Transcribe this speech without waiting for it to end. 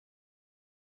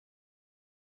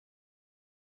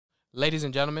Ladies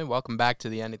and gentlemen, welcome back to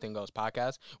the Anything Goes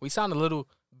podcast. We sound a little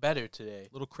better today.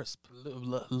 A little crisp. A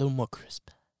little more crisp.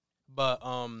 But,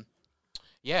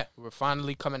 yeah, we're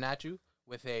finally coming at you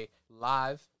with a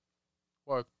live,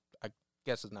 or I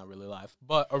guess it's not really live,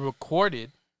 but a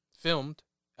recorded, filmed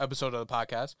episode of the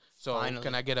podcast. So Finally.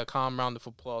 Can I get a calm round of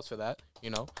applause for that? You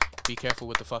know, be careful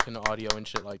with the fucking audio and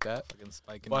shit like that. Fucking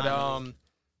spiking. But,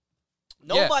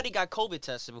 Nobody got COVID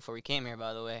tested before we came here,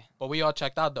 by the way. but we all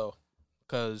checked out, though,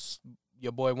 because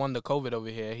your boy won the COVID over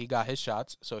here. He got his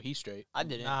shots, so he's straight. I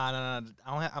didn't. Nah.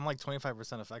 I'm like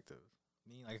 25% effective.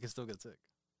 I can still get sick.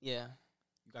 Yeah.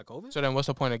 You got COVID? So then what's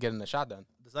the point of getting the shot then?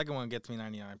 The second one gets me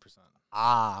 99%.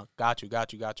 Ah, got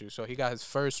you. So he got his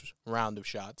first round of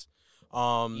shots.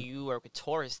 You work with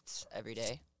tourists every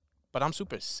day. But I'm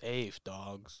super safe,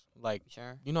 dogs. Like,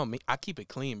 Sure. you know me, I keep it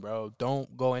clean, bro.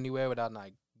 Don't go anywhere without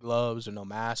like gloves or no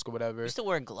mask or whatever. You still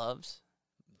wear gloves?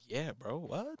 Yeah, bro.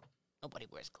 What? Nobody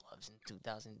wears gloves in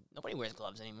 2000. Nobody wears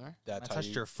gloves anymore. That's I how touched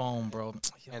you. your phone, bro.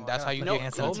 And that's how you No, get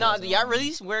hand COVID. no, sanitizer do y'all on.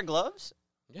 really wear gloves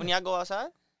Yeah. when y'all go outside?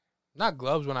 Not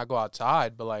gloves when I go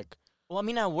outside, but like, Well, I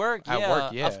mean, at work, At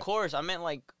work, yeah. Of course. I meant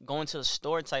like going to the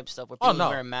store type stuff where Oh, people no.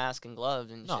 wear a mask and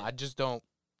gloves and no, shit. I just don't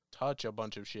touch a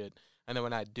bunch of shit. And then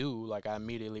when I do, like, I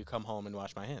immediately come home and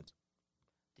wash my hands.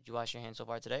 Did you wash your hands so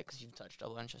far today? Because you've touched a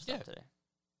bunch of stuff Yeah. today.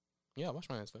 Yeah, I wash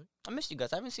my hands today. I missed you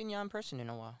guys. I haven't seen y'all in person in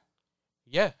a while.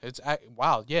 Yeah,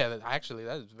 wow. Yeah, actually,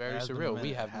 that is very It has been a surreal. We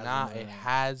minute. have It has not. been a It minute.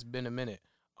 has been a minute.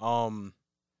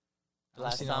 The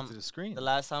last through time, the screen. the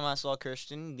last time I saw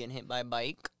Christian getting hit by a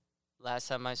bike, last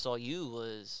time I saw you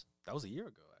was That was a year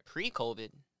ago, actually. pre-COVID.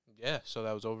 Yeah, so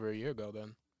that was over a year ago.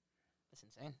 Then That's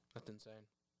insane. that's insane.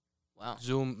 Wow.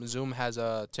 Zoom has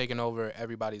taken over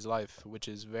everybody's life, which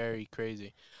is very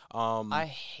crazy. I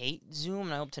hate Zoom,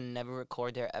 and I hope to never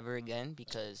record there ever again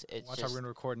because it's Watch how just we're going to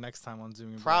record next time on Zoom.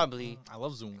 You'll be Probably. I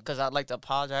love Zoom. because I'd like to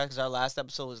apologize because our last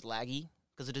episode was laggy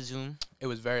because of the Zoom, it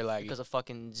was very laggy. because of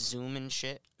fucking Zoom and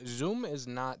shit. Zoom is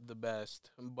not the best,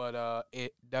 but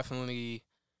it definitely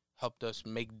helped us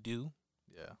make do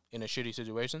Yeah. in a shitty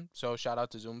situation. So shout out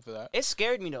to Zoom for that. It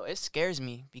scared me though. It scares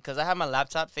me because I have my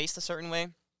laptop faced a certain way.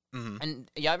 Mm-hmm.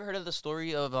 And y'all ever heard of the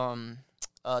story of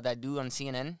that dude on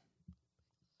CNN?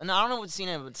 No, I don't know what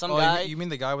CNN, but some guy. You mean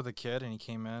the guy with the kid and he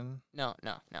came in? No.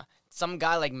 Some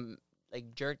guy like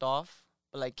jerked off,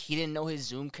 but like he didn't know his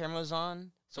Zoom camera was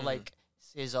on. So Mhm. like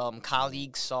his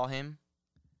colleagues saw him,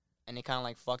 and they kind of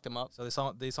like fucked him up. So they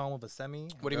saw him with a semi.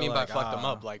 and What do you they're mean like, by fucked them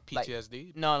 "Ah." up? Like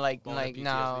PTSD? No, like Well, like like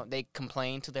now PTSD. they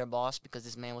complained to their boss because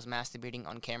this man was masturbating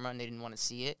on camera and they didn't want to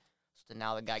see it. So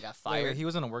now the guy got Wait, fired. he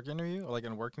was in a work interview or like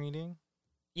in a work meeting?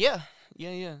 Yeah.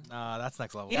 Nah, that's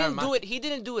next level. He Yeah, didn't my- do it. He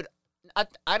didn't do it.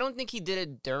 I don't think he did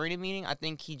it during a meeting. I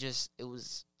think it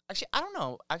was actually I don't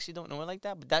know. I actually don't know it like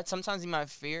that. But that sometimes in my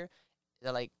fear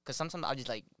that like because sometimes I just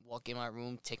like walk in my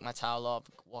room, take my towel off,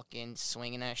 walk in,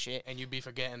 swinging that shit. And you be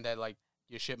forgetting that like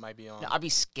your shit might be on. Now, I'd be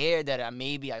scared that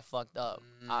maybe I fucked up.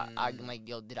 I'm Mm. like,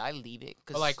 yo, did I leave it?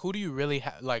 But like, who do you really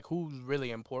have? Like, who's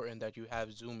really important that you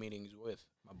have Zoom meetings with?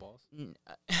 My boss.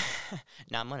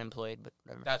 Nah, I'm unemployed, but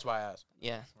whatever. That's why I asked.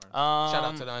 Yeah. Smart. Shout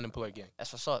out to the unemployed gang.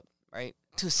 That's what's up, right?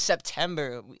 To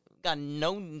September, we got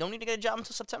don't need to get a job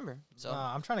until September. So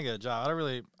I'm trying to get a job.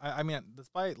 I mean,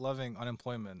 despite loving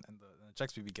unemployment and the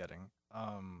checks we be getting,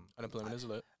 Unemployment is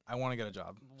lit. I want to get a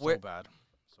job Where- so bad.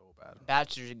 So bad.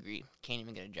 bachelor's degree, can't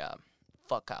even get a job.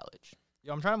 Fuck college.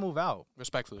 Yo, I'm trying to move out.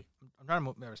 Respectfully, I'm trying to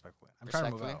move, respectfully. I'm trying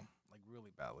to move Respectfully? out, like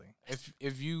really badly.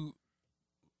 if you,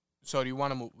 so do you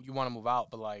want to move? You want to move out,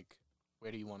 but like,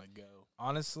 where do you want to go?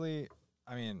 Honestly,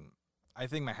 I mean, I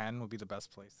think Manhattan would be the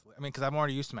best place. I mean, because I'm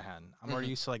already used to Manhattan. I'm already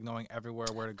Mhm. used to like knowing everywhere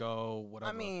where to go,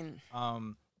 whatever. I mean,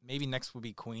 maybe next would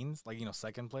be Queens, like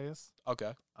second place.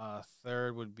 Okay,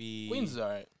 Third would be Queens is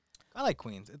alright. I like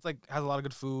Queens. It's like has a lot of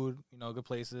good food, good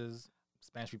places,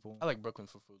 Spanish people. I like Brooklyn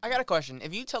for food. I got a question.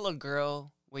 If you tell a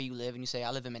girl where you live and you say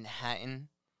I live in Manhattan,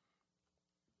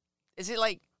 is it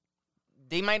like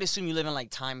they might assume you live in like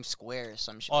Times Square or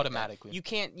some shit? like that? Automatically. You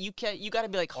can't. You got to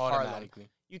be like Harlem. automatically.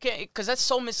 You can't because that's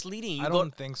so misleading. You I go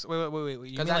don't think so. Wait.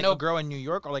 You 'Cause mean I like know- a girl in New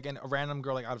York or like a random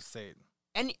girl like out of state?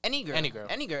 any girl,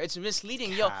 Any girl. It's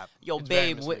misleading. Cap. Yo, It's very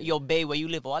babe, misleading. yo, babe, where you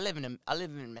live? Oh, I live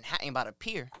in Manhattan by the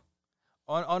pier.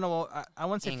 Oh no, well, I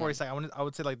wouldn't say Hang 40 seconds. I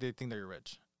would say like they think that you're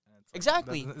rich. And it's like,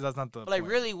 Exactly. That's not the But like,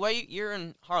 point. really, where you're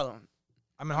in Harlem?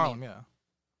 I'm in I Harlem, yeah.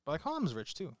 But like Harlem's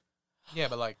rich too. Yeah,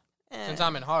 but like, since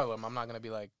I'm in Harlem, I'm not gonna be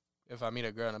like, if I meet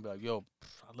a girl and I be like, yo,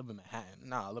 I live in Manhattan.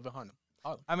 Nah, I live in Harlem.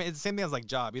 I mean, it's the same thing as like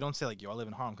job. You don't say like, yo, I live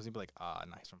in Harlem because you'd be like,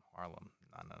 nice from Harlem.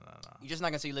 No. You're just not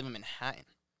gonna say you live in Manhattan,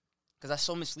 because that's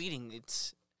so misleading.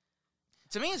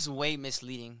 To me, it's way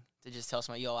misleading to just tell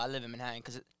somebody, yo, I live in Manhattan,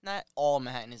 because not all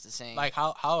Manhattan is the same. Like,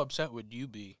 how upset would you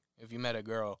be if you met a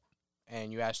girl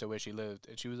and you asked her where she lived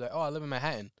and she was like, oh, I live in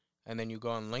Manhattan, and then you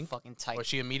go and link, fucking tight. or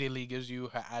she immediately gives you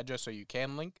her address so you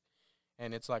can link,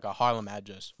 and it's like a Harlem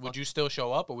address. Would you still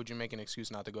show up, or would you make an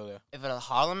excuse not to go there? If it's a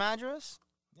Harlem address,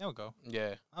 Yeah, I would go.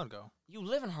 Yeah. I would go. you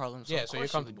live in Harlem, so Yeah, of so you're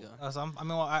course you would comfortable.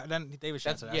 go. So then David should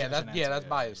That's- answer. yeah, I that- shouldn't yeah, answer. that's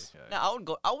biased.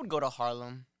 No, I would go to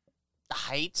Harlem, the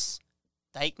Heights,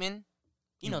 Dykeman.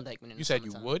 You know Dykeman. In You the said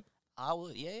you summertime. would? I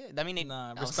would, yeah. That mean they. Nah, I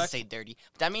was gonna respect- say dirty.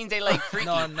 But that means they like freaky.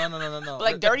 No. But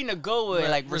like dirty to go with,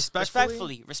 like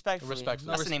Respectfully? respectfully. Respectfully.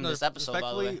 That's the name of this episode,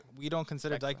 by the way. Respectfully, we don't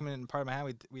consider Respectfully. Dykeman part of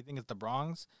Manhattan. We think it's the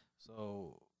Bronx.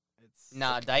 So it's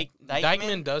Nah, Dykeman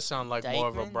Dykeman. does sound like more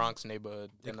of a Dykeman? Bronx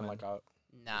neighborhood than Dyckman. like a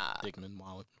Nah, Dickman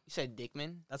Wallet. you said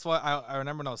Dickman. That's why I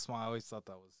remember when I was small. I always thought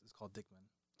that was it's called Dickman.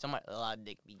 Somebody a lot of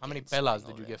dick. Be How many getting pelas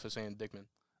swung did you over get for saying Dickman?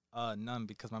 None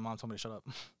because my mom told me to shut up.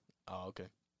 Oh, okay.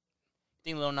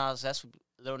 Think Lil Nas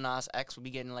X would be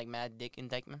getting like mad dick in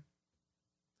Dykeman?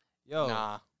 Yo,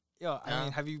 Nah. yo. I Nah.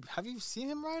 mean, have you seen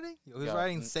him riding? Yo, he was Yo,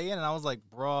 riding Saiyan, and I was like,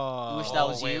 bro. You wish that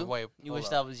was wait, you? Wait, You hold wish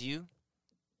up. that was you?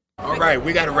 All right,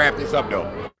 we got to wrap this up,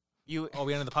 though. You Oh,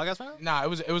 we ended the podcast now? Nah, it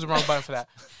was the wrong button for that.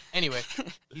 Anyway,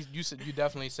 you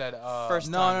definitely said First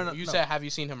No, time. no, no. You said, have you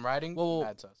seen him riding? Whoa.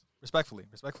 That's us. Respectfully.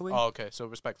 Oh, okay. So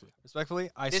respectfully.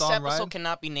 I This saw him episode ride.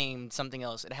 cannot be named something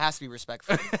else. It has to be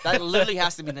respectful. That literally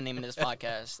has to be the name of this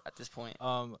podcast at this point.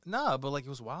 No, but like it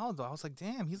was wild though. I was like,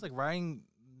 damn, he's like riding.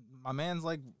 My man's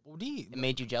like OD. It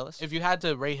made you jealous? If you had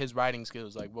to rate his riding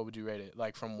skills, like what would you rate it?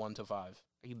 Like from 1 to 5?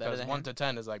 Are you better Because than 1 him? to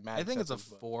 10 is like mad. I think it's a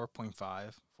excessive, but 4.5.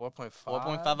 4.5.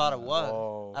 4.5 out of what?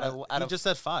 Whoa. Out of, He out of, just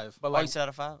said 5. But oh, like, you said out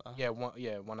of 5? Oh. yeah,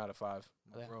 1 out of 5.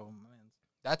 Okay. Bro, my man's.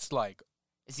 That's like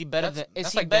Is he better That's- than? Is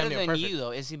that's he like better damn near than perfect. you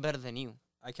though? Is he better than you?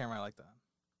 I can't ride like that.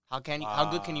 How can you? How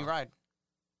good can you Wow. ride?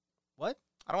 What?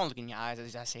 I don't want to look in your eyes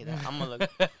as I say that. I'm gonna look.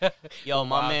 Yo,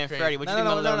 my Wow, man crazy. Freddie, what you think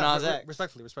about Lil Nas X?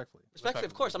 Respectfully. Respectfully,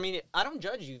 of course. I mean, I don't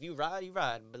judge you. If you ride, you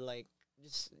ride. But like,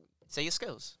 just say your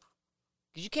skills.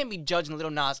 Because you can't be judging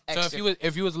Lil Nas X. So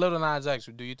if he was Lil Nas X,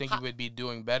 do you think he would be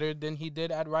doing better than he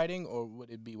did at riding, or would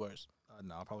it be worse?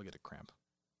 No, I'll probably get a cramp.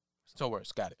 So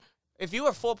worse. Got it. if you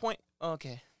were 4 point,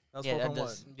 okay, That was yeah, that 4.1.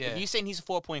 does. Yeah. If you saying he's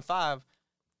 4.5,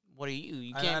 what are you?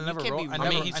 You I can't. never you can't rode. be. I I mean,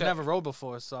 never, he I said- never rode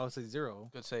before, so I would say 0.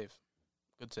 Good save.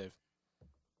 Good save.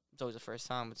 It's always the first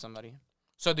time with somebody.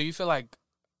 So do you feel like?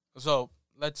 So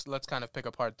let's kind of pick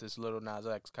apart this Lil Nas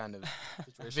X kind of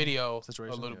video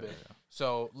Situation. a little Yeah, bit. yeah.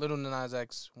 So Lil Nas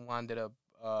X ended up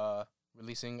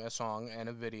releasing a song and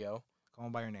a video, Call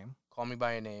him by your name. "Call Me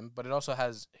by Your Name," but it also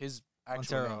has his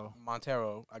actual Montero. name,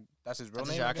 Montero. That's his real That's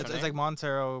his name. I actual guess? It's like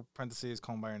Montero parentheses.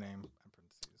 Call him by your name.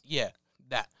 Parentheses. Yeah,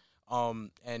 that.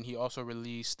 And he also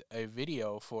released a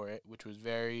video for it, which was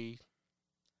very,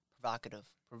 Provocative.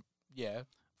 yeah,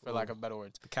 for lack Ooh. of better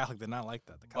words. The Catholic did not like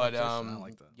that. The But Catholic Church did not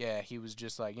like that. yeah, he was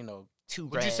just like, Too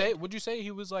Would you say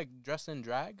he was like dressed in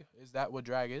drag? Is that what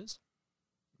drag is?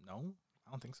 No,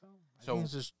 I don't think so. I So- think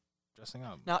he's just dressing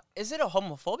up. Now, is it a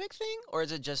homophobic thing or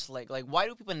is it just like why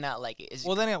do people not like it? Is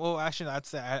Well, then, actually, I'd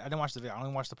say I didn't watch the video. I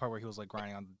only watched the part where he was like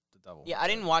grinding on the devil. yeah, I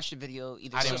didn't watch the video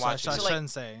either. I didn't so, watch so, it. I So like, shouldn't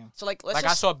say. so like let's Like I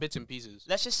just, saw bits and pieces.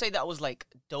 let's just say that was like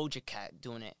Doja Cat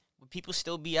doing it. Would people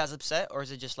still be as upset, or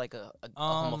is it just like a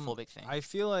homophobic thing? I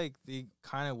feel like they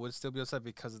kind of would still be upset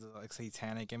because of the like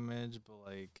satanic image, but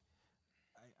like,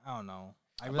 I don't know.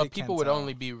 I really But people can't would tell.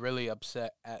 only be really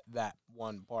upset at that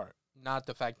one part, not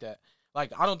the fact that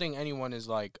like I don't think anyone is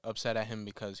like upset at him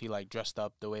because he like dressed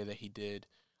up the way that he did.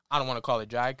 I don't want to call it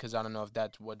drag because I don't know if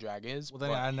that's what drag is. Well, then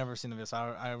but I've never seen the video, so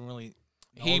I don't really.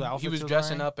 know he the outfits was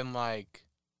dressing wearing. up in like,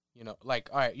 like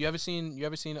all right. You ever seen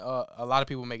a lot of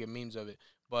people making memes of it,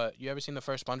 but you ever seen the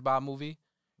first SpongeBob movie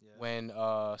Yeah. when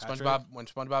Patrick?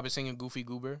 SpongeBob is singing Goofy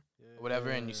Goober Yeah, or whatever,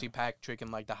 yeah, and you yeah. see Patrick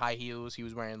in like the high heels. He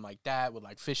was wearing like that with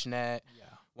like fishnet. Yeah.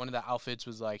 One of the outfits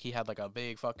was like he had like a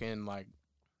big fucking like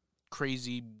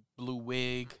crazy blue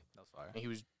wig, That's fire. and he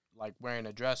was like wearing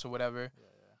a dress or whatever. Yeah,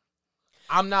 yeah.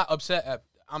 I'm not upset at.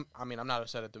 I'm not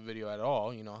upset at the video at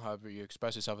all. However you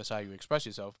express yourself is how you express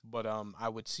yourself. But I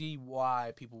would see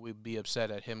why people would be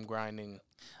upset at him grinding on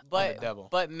but the devil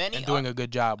but many and doing a good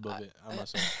job of it. I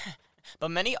must say,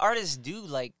 but many artists do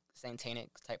like satanic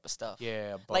type of stuff.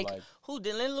 yeah. But Like, like who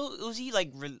did Lil Uzi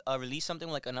like release something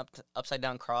like an upside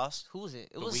down cross? Who was it?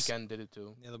 It the was weekend did it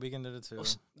too. Yeah, the weekend did it too.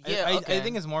 was- I- yeah, I okay.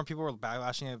 think it's more people were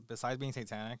backlashing it besides being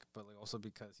satanic, but like also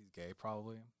because he's gay,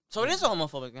 probably. So it is a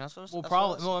homophobic. That's what, Well, that's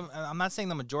probably. What I was- Well, I'm not saying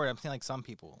the majority. I'm saying like some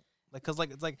people, like, cause like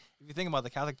it's like if you think about the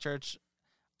Catholic Church,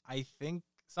 I think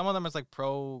some of them is like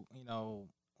pro,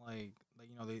 like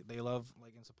like they love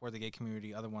like and support the gay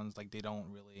community. Other ones like they don't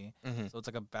really. Mm-hmm. So it's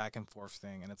like a back and forth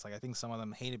thing, and it's like I think some of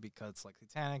them hate it because it's like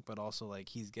satanic, but also like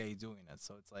he's gay doing it.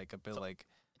 So it's like a bit like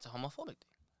It's a homophobic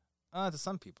thing. to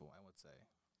some people I would say.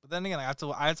 But then again, I had to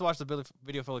watch the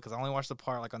video fully because I only watched the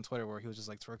part like on Twitter where he was just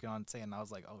like twerking on Tay, and I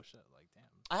was like, oh shit, like damn.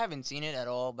 I haven't seen it at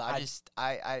all, but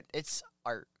I it's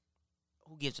art.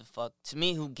 Who gives a fuck? To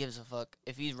me, who gives a fuck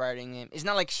if he's writing him? It's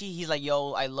not like he's like,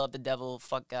 yo, I love the devil,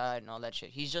 fuck God, and all that shit.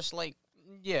 He's just like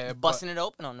Yeah, busting it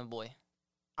open on the boy.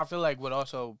 I feel like what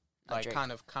also Not like Drake.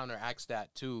 kind of counteracts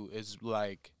that too is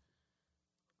like,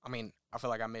 I mean, I feel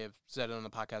like I may have said it on the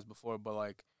podcast before, but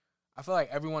like, I feel like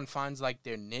everyone finds like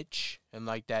their niche and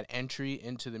like that entry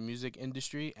into the music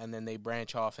industry, and then they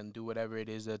branch off and do whatever it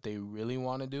is that they really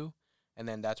want to do, and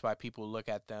then that's why people look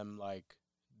at them like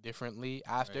differently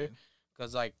after. Right.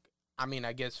 Because like, I mean,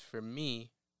 I guess for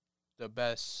me, the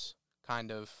best kind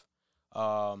of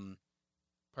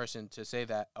person to say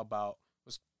that about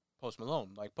was Post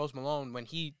Malone. Like Post Malone, when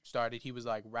he started, he was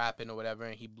like rapping or whatever,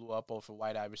 and he blew up off of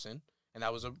White Iverson, and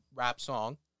that was a rap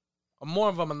song, more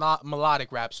of a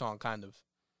melodic rap song, kind of.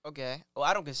 Okay. Well,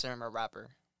 I don't consider him a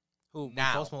rapper. Who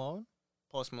Now. Post Malone?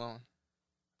 Post Malone.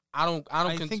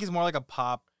 I think he's more like a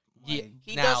pop. Yeah, like,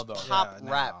 He Now, does though. pop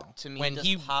Yeah, rap now. to me. When does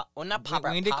he- pop, well, not pop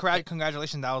when rap. he did pop cry, hip-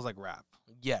 Congratulations, that was like rap.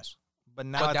 yes, But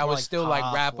now but it's that more was like still like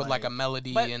pop, rap with like a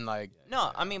melody But- and like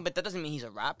No, I mean, but that doesn't mean he's a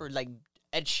rapper. Like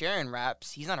Ed Sheeran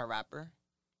raps. He's not a rapper.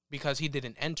 because he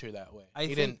didn't enter that way. I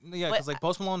he think didn't. yeah, But because like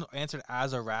Post Malone answered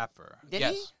as a rapper, Did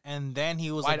yes, he? and then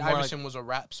he was White like more Iverson like, was a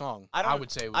rap song. I don't-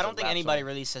 would say. It was I a don't think rap anybody song.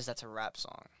 really says that's a rap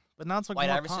song. but now it's like White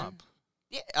more Iverson? pop.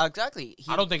 Yeah, exactly.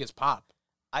 I don't think it's pop.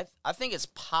 I think it's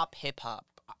pop hip hop.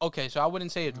 Okay, so I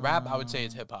wouldn't say it's rap. I would say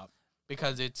it's hip hop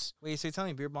because it's Wait, so you're telling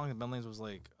me Beer Bong and Bentley's was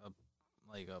like a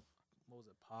what was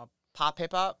it, pop? Pop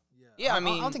hip hop. Yeah, I I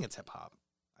mean- don't think it's hip hop.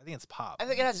 I think it's pop. I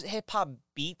think it has hip hop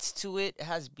beats to it. It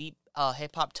has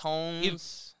hip hop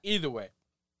tones. either way.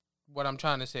 What I'm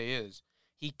trying to say is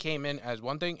he came in as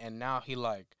one thing, and now he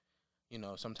like, you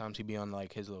know, sometimes he be on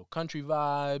like his little country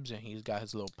vibes, and he's got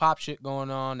his little pop shit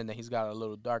going on, and then he's got a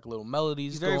little dark little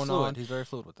melodies He's very going fluid. on. He's very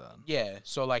fluid with that. Yeah,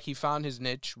 so like he found his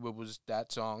niche, which was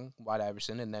that song, White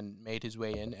Iverson, and then made his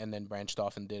way in, and then branched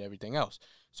off and did everything else.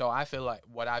 So I feel like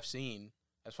what I've seen,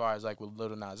 as far as like with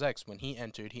Lil Nas X, when he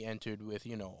entered with,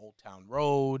 you know, Old Town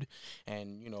Road,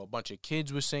 and, you know, a bunch of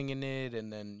kids were singing it,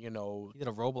 and then, you know, He did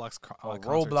a Roblox a concert,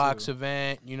 Roblox too.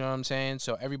 event, you know what I'm saying?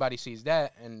 So everybody sees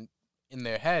that, and in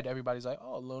their head, everybody's like,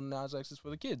 oh, Lil Nas X is for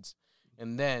the kids.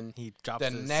 And then He drops the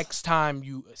this. next time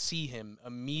you see him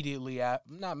immediately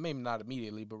maybe not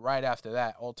immediately, but right after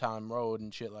that, Old Town Road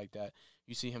and shit like that,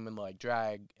 you see him in like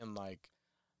drag and like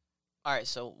All right,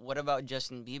 so what about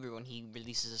Justin Bieber when he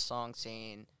releases a song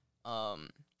saying,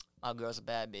 "My girl's a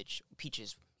bad bitch"?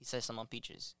 Peaches. He says something on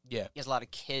Peaches. yeah. He has a lot of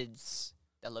kids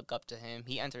that look up to him.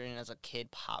 He entered in as a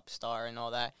kid pop star and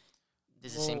all that.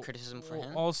 Is the same Well- criticism for well,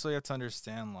 him? Also, you have to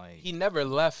understand, like He never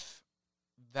left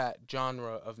that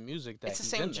genre of music that It's the he's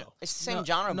same. in, though, It's the same No,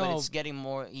 genre, but no. it's getting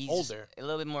more. He's Older. a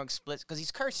little bit more explicit because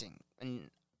he's cursing. And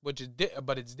which is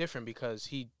but it's different because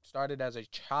he started as a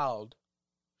child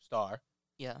star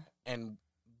yeah. and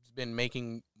has been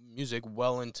making music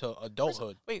well into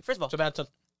adulthood. Wait, first of all, So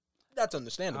that's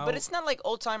understandable. but it's not like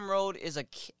Old Time Road is a.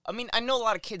 I mean, I know a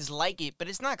lot of kids like it, but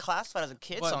it's not classified as a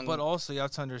kid song. but also you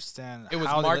have to understand It was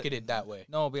how they marketed that way.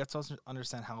 No, but you have to also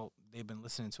understand how they've been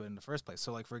listening to it in the first place.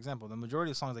 So, like for example, the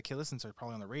majority of songs that kids listen to are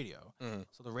probably on the radio. Mhm.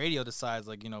 So the radio decides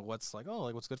like what's like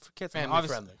what's good for kids. And Family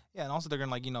obviously- friendly, Yeah, and also they're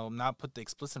gonna like not put the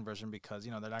explicit version because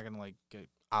they're not gonna like get.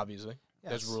 obviously.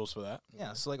 There's Yes. rules for that.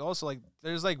 Yeah, so like also like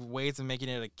there's like ways of making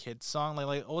it a kid song.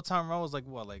 Like Old Town Road was like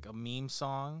what, like a meme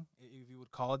song, if you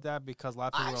would call it that, because a lot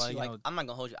of I people were actually like, I'm not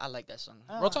gonna hold you. I like that song.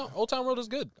 Old Town Road is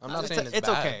good. I'm not saying it's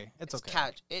bad. okay. It's okay.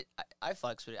 Catch it. I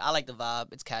fucks with it. I like the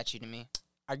vibe. It's catchy to me.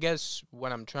 I guess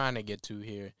what I'm trying to get to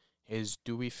here is,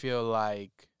 do we feel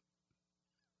like?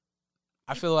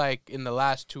 I feel like in the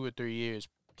last 2 or 3 years,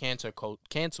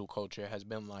 cancel culture has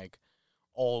been like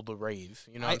all the rave.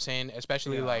 You know what I'm saying?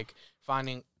 Especially Yeah. like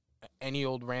finding any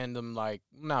old random, like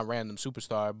not random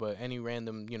superstar, but any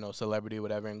random celebrity or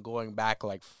whatever, and going back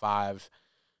like 5,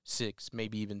 6,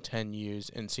 maybe even 10 years,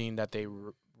 and seeing that they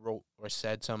wrote or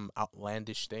said some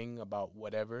outlandish thing about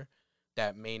whatever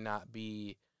that may not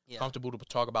be Yeah. comfortable to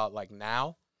talk about like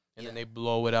now, and then Yeah. they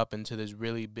blow it up into this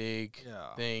really big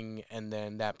Yeah. thing, and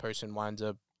then that person winds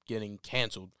up getting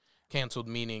canceled. Canceled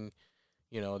meaning,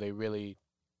 they really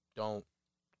don't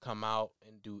come out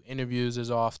and do interviews as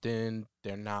often.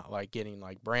 They're not like getting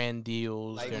like brand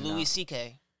deals. Like They're Louis not-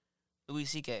 C.K. Louis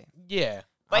C.K. Yeah.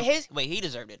 But I'm- he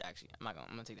deserved it actually. I'm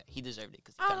gonna take that. He deserved it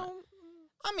because he kind of.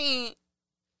 I mean,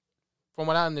 from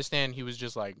what I understand, he was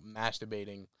just like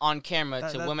masturbating. On camera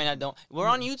to That- women that don't. We're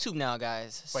on YouTube now,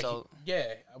 guys. But So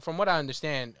yeah, from what I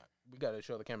understand, we gotta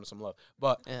show the camera some love.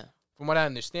 But yeah, from what I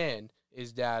understand,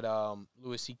 is that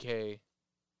Louis C.K.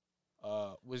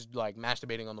 Was like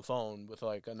masturbating on the phone with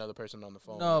like another person on the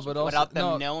phone. No, or but something. also without them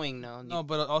no, knowing, no. No,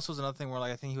 but also was another thing where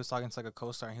like I think he was talking to like a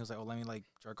co-star and he was like, "Oh, let me like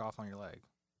jerk off on your leg."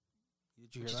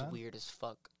 Did you Which hear is that? weird as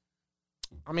fuck.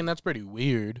 I mean, that's pretty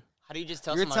weird. How do you just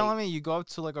tell You're somebody? telling me you go up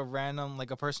to like a random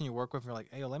like a person you work with, and you're like,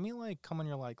 "Hey, yo, let me like come on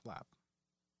your like lap."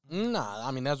 Nah,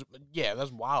 I mean that's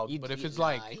wild. You- but if you- it's nah,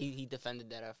 like, he defended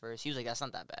that at first. He was like, "That's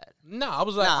not that bad." nah, I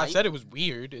was like, Nah, I you- said it was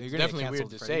weird. You're It's gonna get definitely weird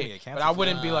canceled to for- you're gonna say, get but canceled I for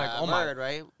wouldn't that. be like, oh my, Word,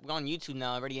 right? We're on YouTube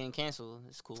now, already getting canceled.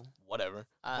 It's cool. whatever.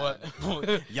 Uh, But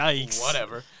Yikes.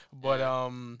 whatever.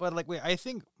 But But like, wait, I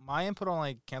think my input on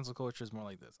like cancel culture is more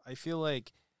like this. I feel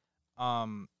like,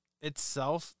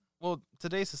 itself. Well,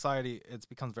 today's society, it's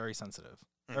becomes very sensitive.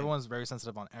 Mhm. Everyone's very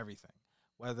sensitive on everything.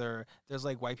 Whether there's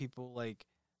like white people like,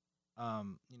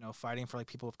 fighting for like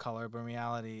people of color, but in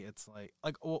reality, it's like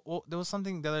well, there was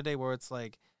something the other day where it's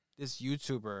like this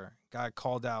YouTuber got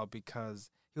called out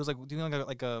because he was like doing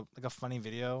like a funny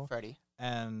video Freddie.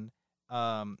 and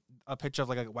a picture of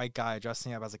like a white guy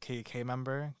dressing up as a KKK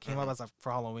member came up Mhm. as like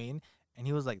for Halloween, and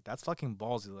he was like, "That's fucking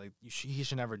ballsy. Like, he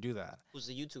should never do that." Who's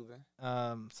the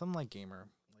YouTuber? Some like gamer,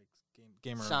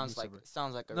 gamer. Sounds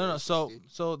YouTuber. like a No. racist So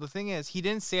dude. so the thing is, he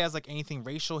didn't say as like anything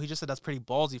racial. He just said that's pretty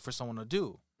ballsy for someone to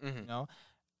do. mhm. You know,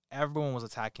 everyone was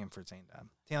attacking him for saying that,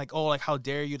 saying like, "Oh, like how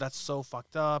dare you? That's so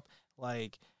fucked up."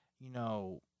 Like,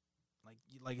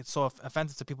 like it's so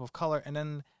offensive to people of color. And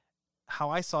then how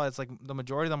I saw it's like the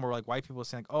majority of them were like white people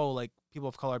saying like, "Oh, like people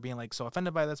of color are being like so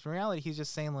offended by this." But in reality, he's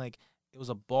just saying like it was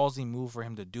a ballsy move for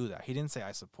him to do that. He didn't say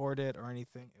I support it or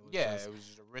anything. It was Yeah, just, it was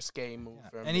just a risque move yeah.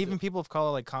 for him. And to even do. people of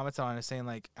color like commented on it saying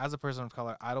like, as a person of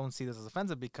color, I don't see this as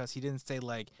offensive because he didn't say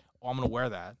like, "Oh, I'm gonna wear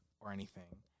that" or anything.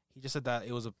 He just said that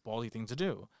it was a ballsy thing to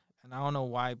do. And I don't know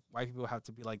why white people have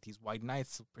to be like these white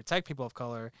knights to protect people of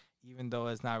color, even though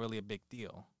it's not really a big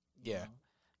deal. you Yeah. know?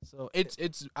 So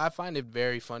It's I find it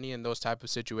very funny in those type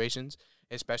of situations,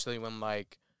 especially when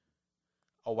like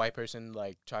a white person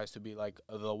like tries to be like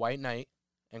the white knight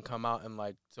and come out and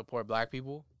like support black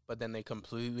people, but then they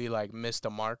completely like miss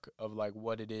the mark of like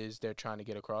what it is they're trying to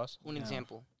get across. Who an Yeah.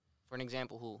 example? For an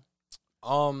example, who?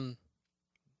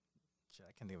 shit,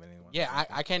 I can't think of anyone. Yeah,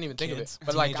 I can't even think of it. Kids,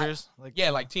 But like teenagers,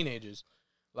 like teenagers.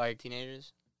 Like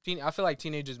Teenagers? I feel like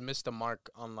teenagers miss the mark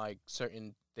on like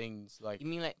certain things like You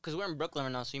mean like, because we're in Brooklyn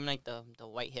right now, so you mean like the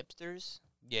white hipsters?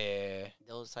 yeah.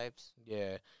 Those types?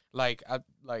 Yeah, like I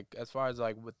like as far as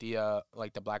like with the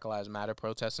like the Black Lives Matter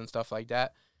protests and stuff like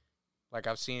that. Like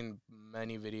I've seen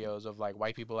many videos of like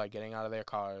white people like getting out of their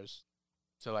cars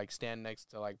to like stand next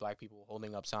to like black people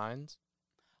holding up signs,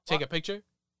 take Well- a picture,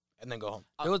 and then go home.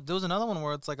 There was another one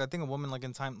where it's like I think a woman like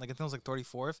in time like I think it was like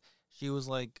 34th. She was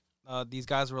like these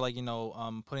guys were like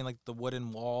putting like the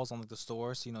wooden walls on like the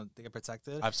store so they get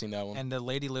protected. I've seen that one. And the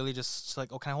lady literally just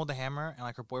like, "Oh, can I hold the hammer?" And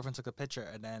like her boyfriend took a picture,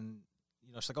 and then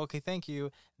she's like, "Okay, thank you."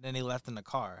 And then they left in the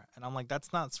car, and I'm like,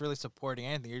 that's not really supporting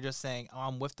anything. You're just saying, "Oh,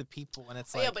 I'm with the people," and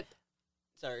it's Oh, like, yeah, but.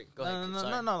 Sorry, go ahead.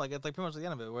 Sorry. no. Like it's like pretty much the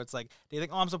end of it, where it's like they think,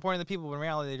 "Oh, I'm supporting the people," but in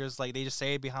reality, they just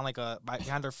say it behind like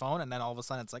behind their phone, and then all of a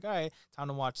sudden it's like, "All right, time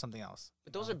to watch something else."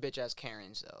 But those are bitch ass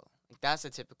Karens, though. Like, that's a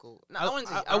typical. No, I- I wouldn't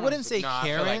say. I don't wouldn't know say if No, I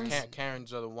feel like Karens?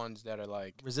 Karens are the ones that are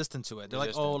like resistant to it. They're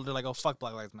Resistant. like, "Oh, fuck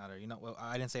Black Lives Matter." Well,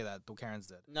 I didn't say that. The Karens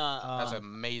did. Nah, that's an Um,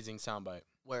 amazing soundbite.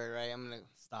 word, right? I'm gonna.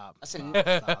 Stop. I said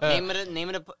Stop. name of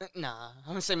the. Nah, I'm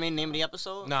gonna say name of the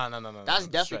episode. No. That's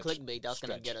no, definitely stretch. clickbait. That's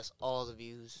gonna Stretch. get us all the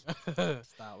views.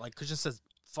 Stop. Like Christian says,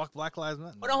 "Fuck Black Lives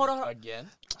Matter." Hold on. Again.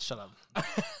 Shut up.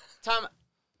 Time,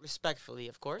 respectfully,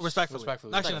 of course. Respectfully.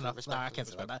 Respectfully. Actually, Respectfully. no. I can't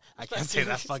say Respectfully. that. I can't say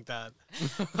that. Fuck that.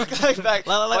 Fuck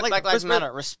Black Lives respect-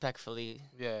 Matter. Respectfully,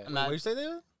 Yeah. I'm What not- did you say,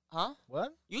 David? huh?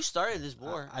 What? You started this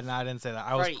war. No, I didn't say that.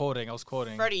 I Freddie. was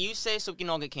quoting. Freddie, you say so we can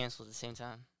all get canceled at the same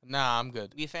time. Nah, I'm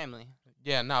good. Be a family.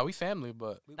 Yeah, nah, we family,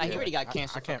 but Nah, he yeah, already got I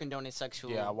canceled for can't. condoning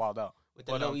sexual. Yeah, I wilded out. with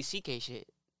the but, Louis C.K. shit.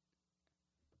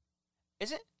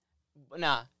 Is it?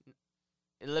 Nah.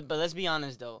 But let's be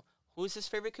honest though. Who's his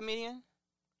favorite comedian?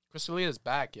 Chris D'Elia's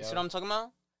back, You yeah. see what I'm talking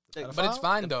about? But it's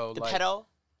fine though. The like, pedo.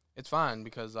 it's fine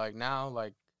because like now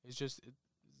like it's just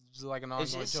like an ongoing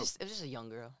joke. It's just a young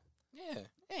girl. Yeah, It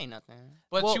ain't nothing.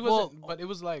 but Well- she wasn't. But it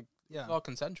was like Yeah. all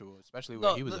consensual, especially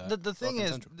where No, he was the, at. the, the It's all thing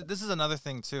is, consensual. this is another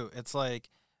thing too. It's like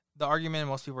the argument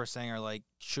most people are saying are like,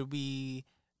 should we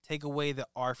take away the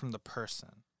art from the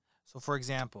person? So, for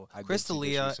example, I did Chris see this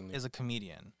D'Elia recently. is a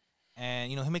comedian, and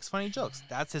he makes funny jokes.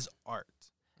 That's his art.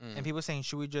 And people saying,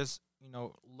 should we just,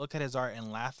 look at his art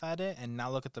and laugh at it and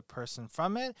not look at the person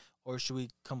from it? Or should we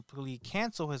completely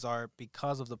cancel his art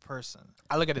because of the person?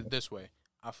 I look at it this way.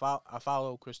 I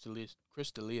follow Chris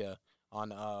D'Elia on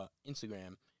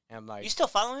Instagram, and like You still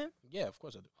follow him? yeah, of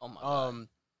course I do. Oh my god.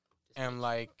 And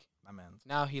like My man.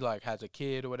 now he like has a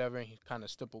kid or whatever, and he kind of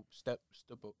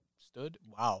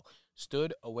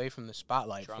stood away from the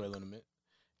spotlight for a Drunk. little bit,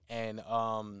 and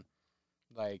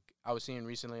like I was seeing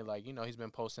recently, like he's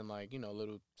been posting like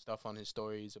little stuff on his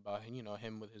stories about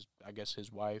him with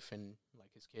his wife and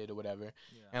like his kid or whatever,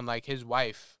 Yeah. and like his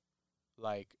wife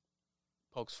like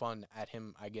pokes fun at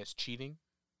him, I guess, cheating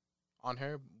on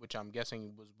her, which I'm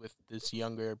guessing was with this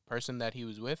younger person that he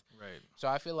was with. Right. So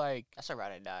I feel like That's a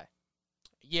ride or die.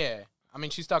 yeah, I mean,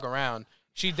 she stuck around.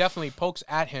 She definitely pokes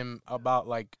at him about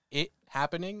like it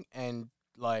happening, and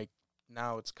like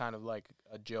now it's kind of like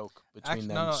a joke between Actually,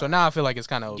 them. no. So now I feel like it's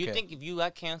kind of okay. Do you think if you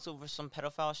got canceled for some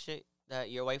pedophile shit that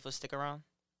your wife would stick around?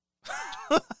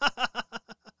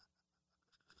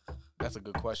 That's a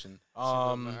good question.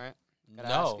 Alright. Gotta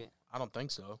ask No, it. I don't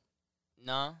think so.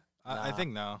 No. I Nah.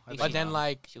 think no. I But But think then no.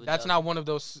 like She would that's dub. not one of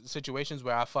those situations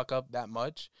where I fuck up that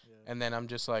much, Yeah. and then I'm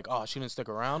just like, oh, she didn't stick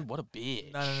around. What a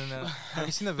bitch. No. Have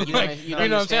you seen the You video? don't- Like, you you don't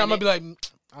know what I'm saying? I'm gonna understand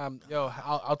be like, yo,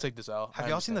 I'll take this out. Have I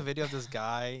y'all seen the understand. video of this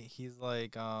guy? He's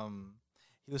like,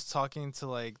 he was talking to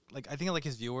like I think like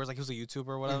his viewers, like he was a YouTuber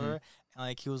or whatever, and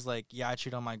like he was like, yeah, I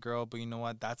cheated on my girl, but you know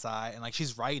what? That's and like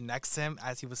she's right next to him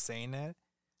as he was saying it.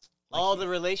 Like, Oh, the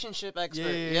relationship expert.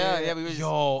 Yeah. We were just,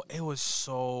 Yo, it was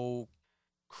so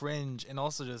cringe and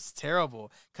also just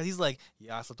terrible because he's like,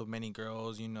 yeah, I slept with many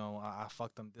girls, I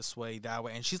fucked them this way, that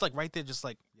way, and she's like right there, just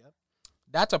like, yep.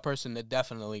 That's a person to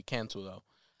definitely cancel though,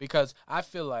 because I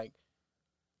feel like,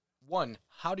 one,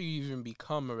 how do you even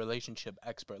become a relationship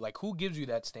expert? Like, who gives you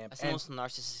that stamp? that's the most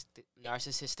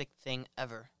narcissistic thing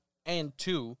ever. And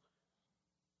two,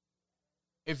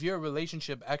 if you're a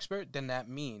relationship expert, then that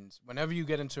means whenever you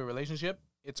get into a relationship,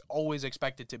 it's always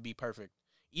expected to be perfect.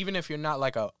 Even if you're not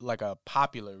like a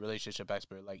popular relationship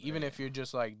expert, like even if you're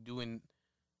just like doing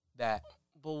that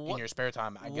But in what your spare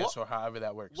time, I guess, or however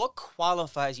that works. what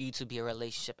qualifies you to be a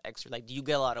relationship expert? Like, do you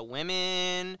get a lot of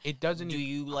women? It doesn't. Do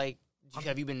you like?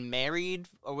 Have you been married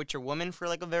or with your woman for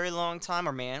like a very long time,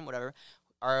 or man, whatever?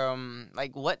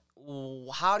 Like what?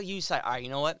 How do you say? All right, you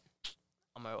know what?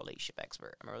 I'm a relationship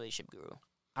expert. I'm a relationship guru.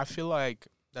 I feel like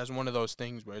that's one of those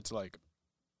things where it's like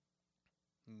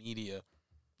media.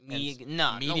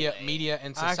 Media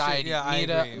and Actually, society, yeah, I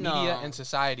media agree. No. and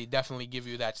society definitely give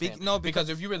you that stamp. No, because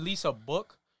if you release a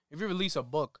book,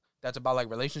 that's about like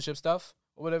relationship stuff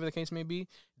or whatever the case may be,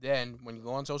 then when you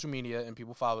go on social media and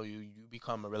people follow you, you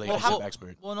become a relationship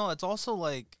expert. Well, no, it's also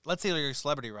like, let's say you're a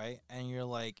celebrity, right? And you're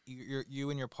like, you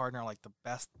and your partner are like the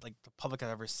best, like the public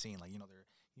have ever seen. Like, they're,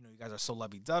 you guys are so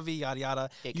lovey-dovey, yada yada.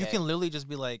 You Dickhead. can literally just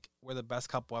be like, we're the best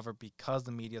couple ever because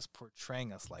the media's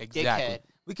portraying us like. Exactly. Dickhead.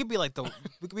 We could be like the.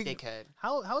 We Dickhead.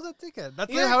 How is that dickhead?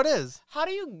 That's Yeah. how it is. How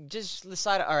do you just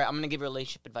decide? All right, I'm gonna give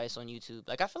relationship advice on YouTube.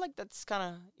 Like, I feel like that's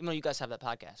kind of, you guys have that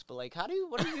podcast, but like, what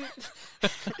do you?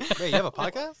 Wait, you have a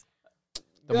podcast?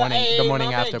 The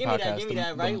morning after give me podcast. That, give me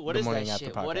that, right? What is that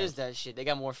shit? Podcast. What is that shit? They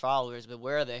got more followers, but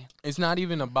where are they? It's not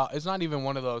even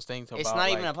one of those things. It's about, not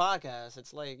like, even a podcast.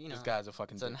 It's like, This guy's a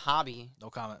fucking. it's a hobby. No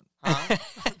comment. Huh?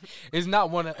 It's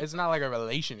not like a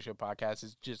relationship podcast.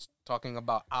 It's just talking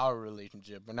about our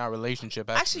relationship and our relationship.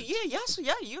 Actually, experts.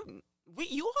 yeah. You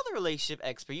are the relationship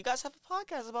expert. You guys have a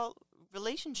podcast about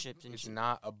relationships and It's shit.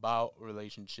 not about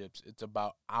relationships. It's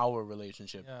about our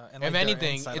relationship. Yeah, and, If like, their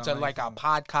anything, insight it's on like a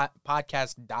everything.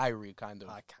 podcast diary kind of.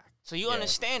 So you Yeah,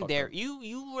 understand fuck Derek? that.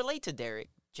 You relate to Derek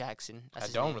Jackson. That's I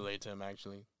his don't name. relate to him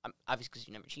actually. Obviously, because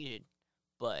you never cheated,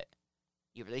 but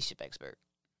you're a relationship expert.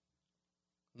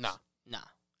 Nah. Nah.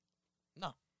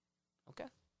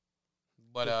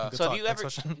 But Good So talk. have you Next ever?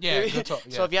 question. yeah, good talk.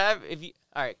 So if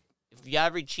you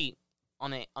ever cheat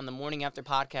on the Morning After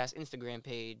Podcast Instagram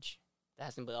page, that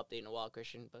hasn't been updated in a while,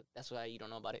 Christian, but that's why you don't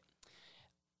know about it.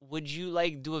 Would you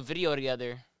like do a video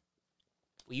together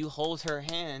where you hold her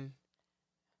hand?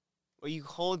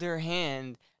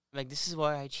 Like, this is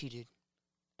why I cheated,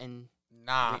 and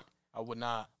nah, I would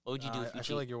not. what would you do if you I cheat?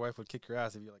 feel like your wife would kick your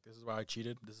ass if you're like, this is why I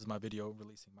cheated. This is my video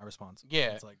releasing my response.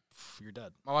 Yeah. It's like, you're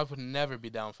dead. My wife would never be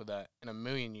down for that in a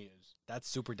million years. That's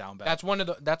super down bad.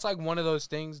 That's like one of those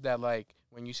things that like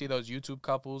when you see those YouTube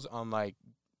couples on like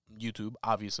YouTube,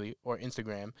 obviously, or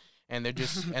Instagram, and they're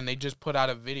just and they just put out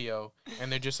a video and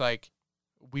they're just like,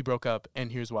 we broke up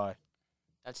and here's why.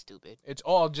 That's stupid. It's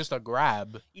all just a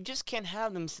grab. You just can't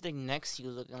have them sitting next to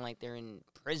you looking like they're in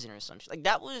prison or something. Like,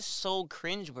 that was so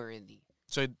cringeworthy.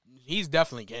 So he's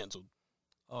definitely canceled.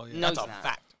 Oh, yeah. No, That's he's a not.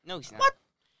 fact. No, he's not. What?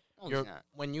 No, he's not.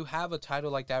 When you have a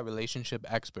title like that, relationship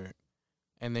expert,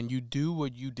 and then you do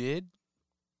what you did,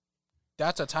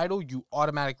 that's a title you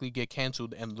automatically get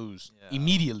canceled and lose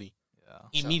immediately.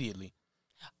 Yeah. Immediately.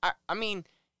 I mean,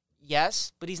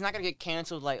 yes, but he's not gonna get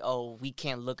canceled. Like, oh, we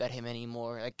can't look at him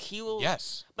anymore. Like he will.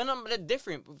 Yes. But no, but they're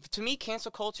different. To me,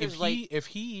 cancel culture is If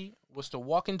he was to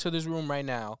walk into this room right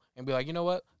now and be like, you know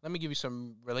what, let me give you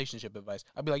some relationship advice,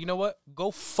 I'd be like, you know what, go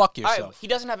fuck all right, yourself. he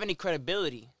doesn't have any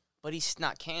credibility, but he's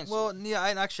not canceled. Well, yeah,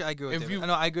 I agree with If David. you- I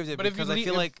know I agree with it But if you, because I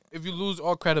feel like if you lose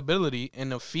all credibility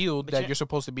in a field But that you- you're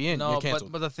supposed to be in, no, you're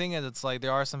canceled. but the thing is, it's like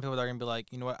there are some people that are gonna be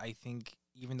like, you know what, I think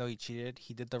even though he cheated,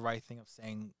 he did the right thing of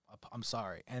saying I'm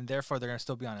sorry, and therefore they're gonna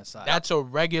still be on his side. That's a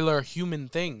regular human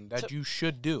thing that So- you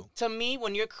should do. To me,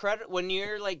 when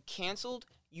you're like canceled,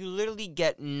 you literally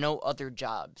get no other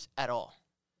jobs at all.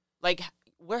 Like,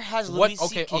 where has What- Louis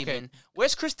okay, C.K. okay. been?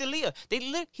 Where's Chris D'Elia?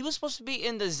 He was supposed to be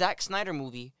in the Zack Snyder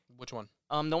movie. Which one?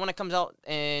 The one that comes out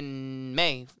in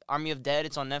May, Army of Dead.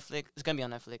 It's on Netflix. It's gonna be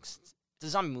on Netflix. It's a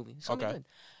zombie movie. It's gonna be Okay. good.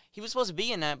 He was supposed to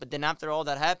be in that, but then after all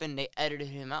that happened, they edited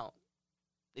him out.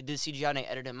 They did CGI and they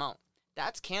edited him out.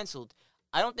 That's canceled.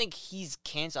 I don't think he's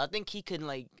canceled. I think he could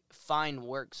like find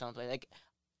work someplace. Like,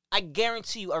 I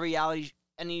guarantee you,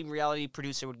 any reality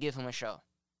producer would give him a show.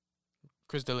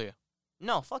 Chris D'Elia.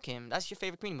 No, fuck him. That's your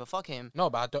favorite comedian, but fuck him. No,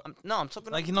 but I don't. I'm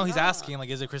talking like, he's nah. asking, like,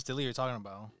 is it Chris D'Elia you're talking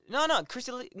about? No, Chris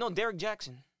D'Elia. No, Derek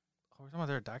Jackson. Oh, we're talking about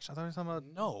Derek Jackson. I thought we were talking about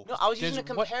No. No, I was There's-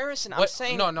 using a what- comparison. I'm what-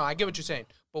 saying No, I get what you're saying.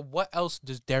 But what else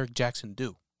does Derek Jackson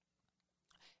do?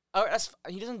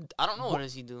 He doesn't. I don't know what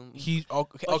does he do. He's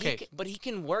okay. But Okay. but he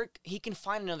can work. He can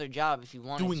find another job if he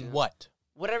wanted to. Doing what?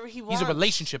 Whatever he wants. He's a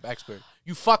relationship expert.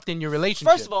 You fucked in your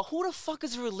relationship. First of all, who the fuck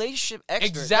is a relationship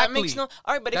expert? That makes Exactly. no.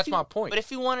 All right, but That's if he, my point. But if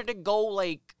he wanted to go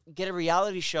like get a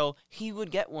reality show, he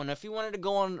would get one. If he wanted to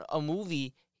go on a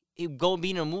movie, he'd go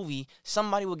be in a movie.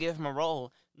 Somebody will give him a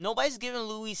role. Nobody's giving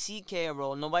Louis C.K. a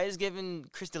role. Nobody's giving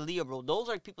Chris D'Elia a role. Those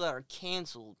are people that are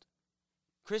canceled.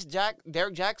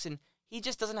 Derek Jackson, he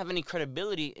just doesn't have any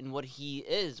credibility in what he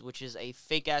is, which is a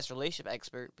fake ass relationship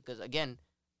expert. Because again,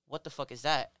 what the fuck is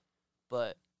that?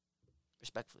 But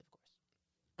respectfully,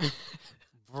 of course.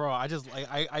 bro. I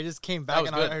just came back That was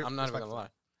and good. I I'm not even gonna lie.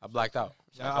 I blacked out.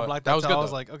 Yeah, I blacked That out. was So good. I was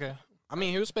though. like, okay. I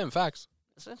mean, he was spitting facts.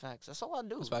 That's in facts. That's all I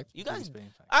do. That's facts. You He's guys, being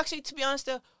facts. actually, to be honest,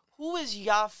 though, who is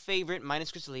your favorite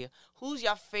minus Chris D'Elia? Who's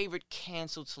your favorite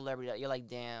canceled celebrity that you're like,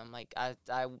 damn, like I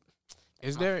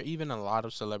Is there even a lot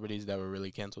of celebrities that were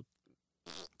really canceled?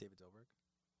 David Dobrik.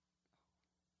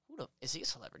 is he a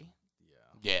celebrity?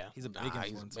 Yeah. Yeah, He's a big He's a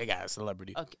influencer. big ass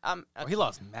celebrity. Okay, Bro, he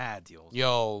lost mad deals.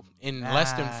 Yo, in Mad.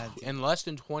 less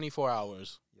than 24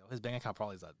 hours, Yo, his bank account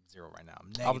probably is at zero right now. I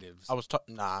was- Negatives. I was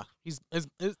nah.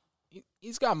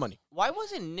 He's got money. Why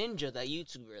wasn't Ninja that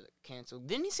YouTuber that canceled?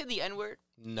 Didn't he say the N word?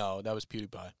 No, that was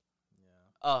PewDiePie. yeah.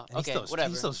 Oh, And okay, he's still, whatever.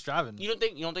 He's still striving. You don't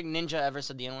think Ninja ever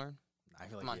said the N word? I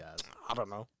feel Come like he on. has. I don't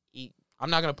know. He- I'm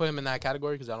not gonna put him in that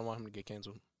category because I don't want him to get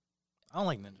canceled. I don't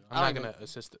like Ninja. I'm I not don't gonna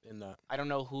assist in that. I don't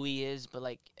know who he is, but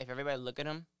like if everybody look at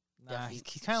him, Nah, definitely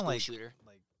he's kind of school like shooter.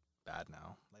 bad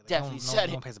now. Like, Definitely no said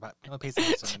one it. pays about. No one pays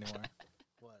attention anymore.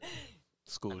 What?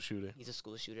 School shooter. He's a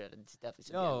school shooter. It's definitely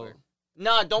said Yo. the N word.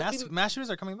 Nah, don't Mass, be. mass shooters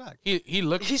are coming back. He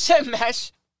looked. He said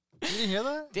mash. You didn't hear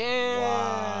that? Damn.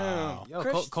 Wow. Yo,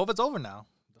 Chris- COVID's over now.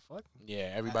 The fuck?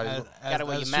 Yeah, everybody's. Gotta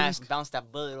wear as your mask, shootings- bounce that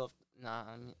bullet off. Nah,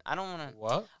 I don't wanna.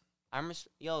 What?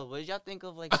 Yo, what did y'all think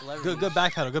of like celebrities? Good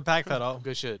backpedal. Good backpedal.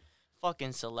 Good shit.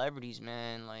 Fucking celebrities,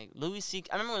 man. Like Louis C.K.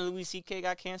 I remember when Louis C.K.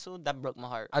 got canceled. That broke my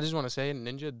heart. I just want to say,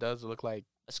 Ninja does look like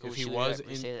A school if he shooter was that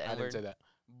would in. say the I didn't N-word. say that,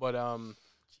 but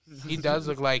he does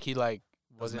look like he like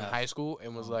was in meth. high school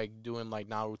and was Oh. like doing like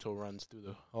Naruto runs through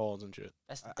the halls and shit.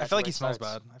 That's, I that's feel where like he it smells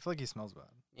starts. bad. I feel like he smells bad.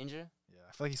 Ninja. Yeah,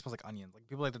 I feel like he smells like onions. Like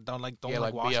people like that don't Yeah,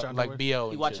 like wash BL, their like underwear. BL. He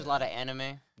and watches shit. a lot of anime.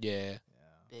 Yeah, Yeah.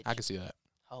 Bitch. I can see that.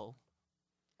 Oh.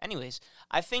 Anyways,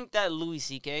 I think that Louis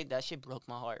C.K. that shit broke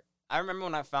my heart. I remember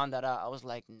when I found that out, I was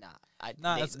like, nah.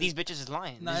 Nah, These bitches is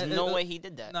lying. Nah, There's it- no it- way he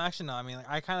did that. No, actually, no. I mean,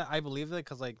 like, I believed it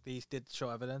because like they did show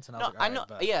evidence, and I No, was like, I alright,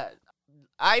 know. bet. Yeah,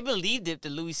 I believed it. The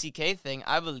Louis C.K. thing,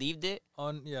 I believed it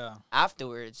Yeah.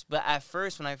 afterwards. But at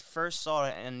first, when I first saw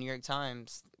it in New York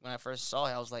Times, when I first saw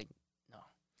it, I was like, no,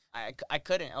 I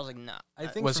couldn't. I was like, nah. I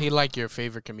think Was for he me- like your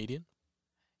favorite comedian?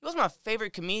 He was my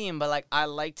favorite comedian, but like I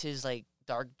liked his like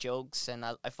dark jokes, and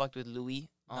I fucked with Louis.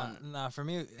 Nah, for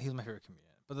me, he's my favorite comedian.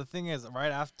 But the thing is,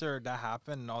 right after that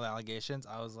happened and all the allegations,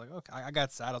 I was like, okay, I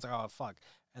got sad. I was like, oh fuck.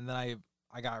 And then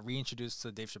I got reintroduced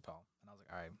to Dave Chappelle, and I was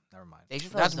like, all right, never mind. Dave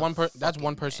Chappelle's That's a one That's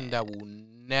one fucking person man. that will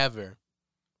never,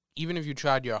 even if you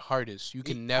tried your hardest, you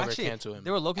can never Actually, cancel him.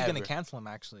 They were low-key gonna ever. cancel him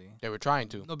actually. They were trying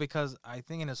to. No, because I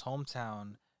think in his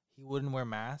hometown he wouldn't wear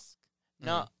masks.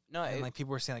 No, No, and like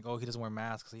people were saying like, oh, he doesn't wear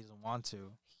masks because he doesn't want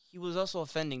to. he was also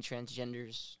offending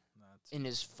transgenders in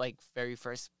his like very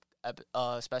first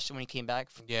special when he came back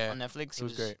Yeah, on Netflix. it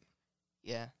was great.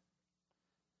 Yeah.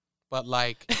 But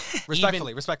like,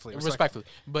 Respectfully.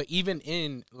 But even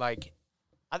in like,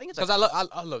 I think it's because like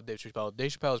I love Dave Chappelle.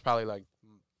 Dave Chappelle is probably like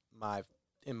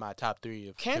in my top 3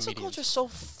 of cancel comedians. culture is so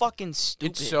fucking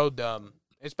stupid. It's so dumb,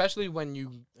 especially when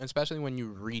you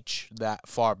reach that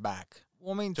far back.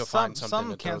 Well, I mean, To some find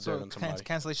something to throw dirt on somebody.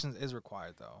 cancellations is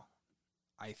required though.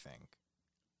 I think.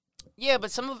 Yeah,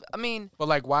 but some of But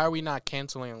like, why are we not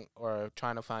canceling or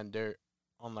trying to find dirt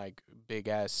on like big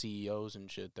ass CEOs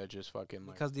and shit that just fucking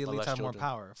like Because the elites molest have more children?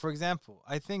 power. For example,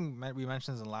 I think we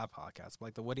mentioned this in the lab podcast, but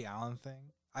like the Woody Allen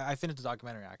thing. I finished the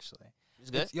documentary actually. it's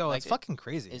good. It's, it's fucking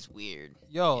crazy. It's weird.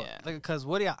 Yo, Yeah. like, because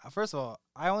Woody, first of all,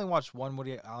 I only watched one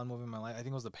Woody Allen movie in my life. I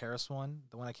think it was the Paris one,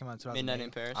 the one that came out in 2008. Midnight in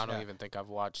Paris. I don't Yeah. even think I've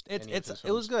watched. It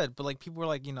any was good, but like people were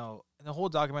like, you know, in the whole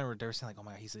documentary they were saying like, oh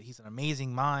my god, he's an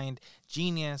amazing mind,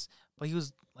 genius, but he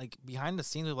was like behind the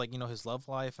scenes with like, you know, his love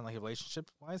life and like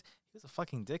relationship wise, he was a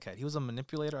fucking dickhead. He was a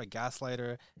manipulator, a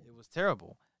gaslighter. It was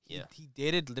terrible. Yeah. He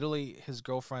dated literally his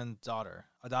girlfriend's daughter,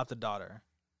 adopted daughter,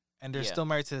 and they're Yeah. still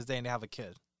married to this day, and they have a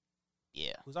kid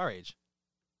Yeah. who's our age.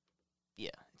 Yeah.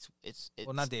 It's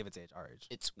Well, not David's age, our age.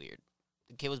 It's weird.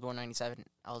 The kid was born 97.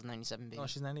 I was 97 baby. No,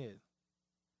 she's 98.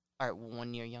 All right,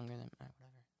 1 year younger than whatever.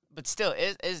 But still,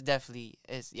 it's definitely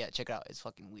check it out. It's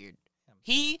fucking weird.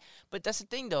 But that's the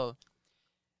thing though.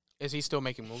 Is he still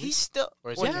making movies? He's still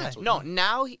Or is he well, canceled? no.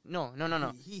 Now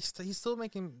no. He's still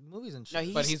making movies and No,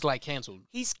 shit. But he's like canceled.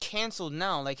 He's canceled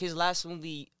now. Like his last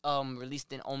movie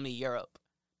released in only Europe,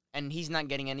 and he's not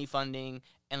getting any funding.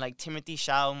 And like Timothy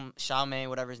Chalamet,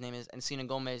 whatever his name is, and Selena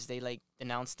Gomez, they like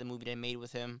denounced the movie they made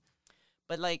with him.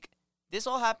 But like this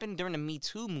all happened during the Me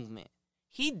Too movement.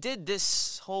 He did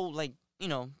this whole like, you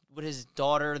know, with his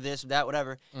daughter, this, that,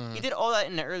 whatever. Mm. He did all that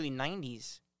in the early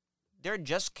 90s. They're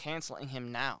just canceling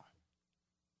him now.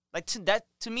 Like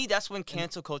to me, that's when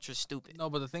cancel culture is stupid. No,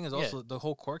 but the thing is also the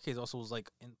whole court case also was like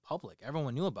in public.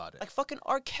 Everyone knew about it. Like fucking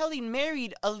R. Kelly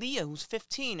married Aaliyah, who's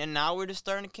 15, and now we're just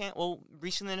starting to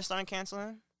recently they're starting to cancel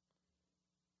him.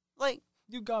 Like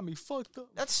you got me fucked up.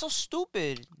 that's so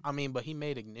stupid. I mean, but he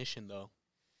made Ignition though,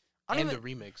 I don't and even.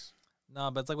 the remix.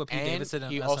 No, but it's like what Pete And Davidson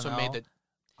and he SNL. also made the.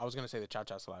 I was gonna say the Cha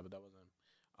Cha Slide, but that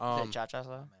wasn't. Cha-cha Oh,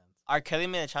 slide. man. R. Kelly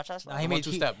made a cha-cha slide. Nah, he One made-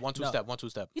 two he- step, one two no. step, one two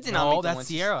step. He did not No, make the that's one-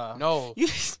 Sierra. No, You-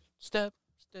 step.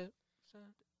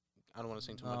 I don't want to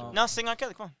sing too much. No. Of it. No, sing R.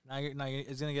 Kelly. Come Now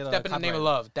it's gonna get Step a in the name of copyright.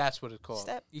 love. That's what it's on. called.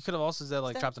 Step. You could have also said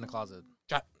like Step trapped in the in- closet.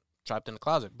 Trapped in the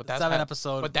closet, but that's 7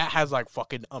 episode. But that has like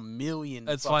fucking a million.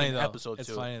 it's fucking funny though. Episodes It's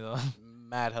to it. funny though.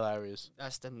 Mad hilarious.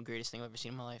 That's the greatest thing I've ever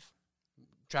seen in my life.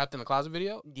 Trapped in the closet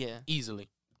video, Yeah. easily.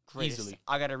 Greatest. Easily.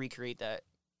 I gotta recreate that.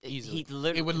 Easily. He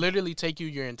literally. It would literally take you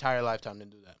your entire lifetime to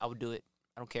do that. I would do it.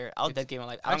 I don't care. I'll It's- dedicate my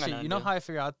life. I don't got Actually, nothing you to know do. how I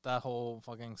figured out that whole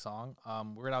fucking song?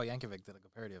 Weird Al Yankovic did like a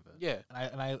parody of it. Yeah.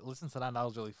 And I listened to that and that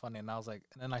was really funny. And I was like,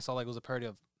 and then I saw like it was a parody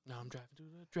of, Now I'm driving through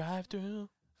the drive-through.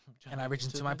 and I reached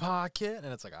into my pocket, and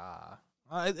it's like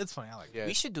it's funny. I like it. Yeah.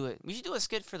 We should do it. We should do a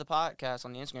skit for the podcast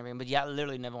on the Instagram, but yeah, I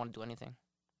literally never want to do anything.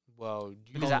 Well,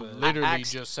 you Because I literally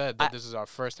asked- just said that this is our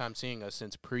first time seeing us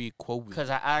since pre-COVID. Because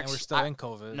I And actually we're still in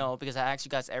COVID. no, because I ask you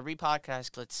guys every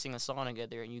podcast, let's sing a song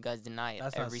together, and you guys deny it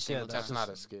That's not every skit, single time. That's not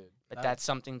a skit. But that- that's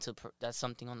something that's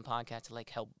something on the podcast to like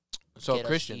help So get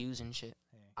Christian, us views and shit.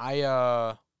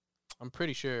 I'm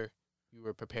pretty sure you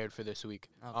were prepared for this week.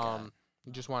 Oh, God.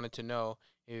 Just wanted to know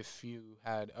if you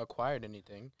had acquired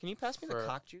anything Can you pass me the for-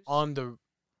 cock juice? on the. Man,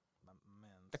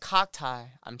 The cock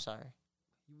tie. I'm sorry.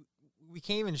 we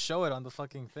can't even show it on the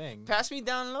fucking thing. Pass me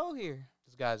down low here.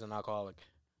 This guy's an alcoholic.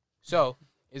 So,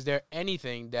 is there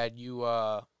anything that you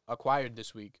acquired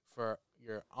this week for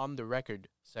your on the record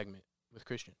segment with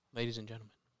Christian, ladies and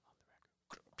gentlemen?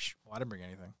 Well, I didn't bring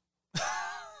anything.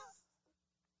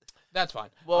 That's fine.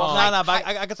 Well, No, but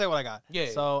I can tell you what I got. Yeah,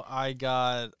 yeah. So I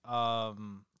got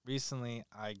recently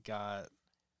I got,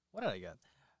 what did I get?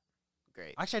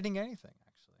 great. Actually, I didn't get anything.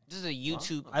 Actually, This is a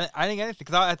YouTube. I didn't get anything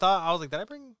because I thought I was like, did I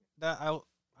bring that? I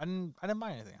didn't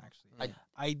buy anything actually.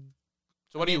 I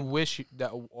So, what do you wish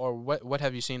that, or what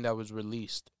have you seen that was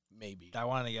released? Maybe I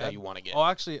wanted to get. that you want to get. Oh,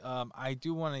 actually, I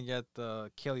do want to get the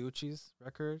Kelly Uchis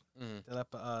record.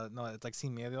 Mm. No, it's like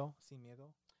Sin Miedo. Sin Miedo.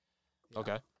 Yeah.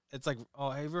 Okay. It's like,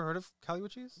 oh, have you ever heard of Kelly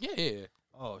Uchis? Yeah, yeah, yeah.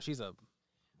 Oh, she's a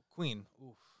queen.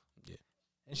 Oof. Yeah.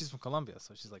 And she's from Colombia,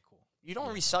 so she's like cool. You don't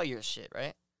Yeah. resell your shit,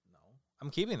 right? No, I'm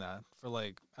keeping that for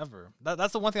like ever.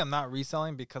 That's the one thing I'm not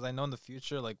reselling because I know in the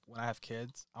future, like when I have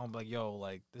kids, I'm gonna be like, yo,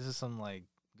 like this is some like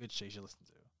good shit you should listen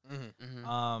to. Mm-hmm. Mm-hmm.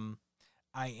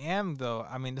 I am though.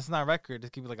 I mean, this is not a record. This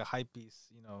could be like a hype beast,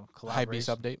 Hype beast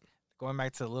collaboration. update. Going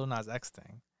back to the Lil Nas X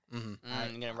thing.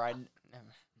 Mm-hmm. You gonna ride?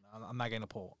 I'm not getting a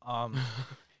poll.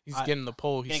 He's I- getting the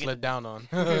pole he Gonna get slid down on.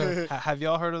 Have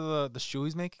y'all heard of the shoe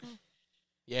he's making?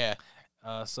 Yeah,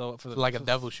 So for the like a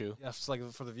devil shoe. Yeah, just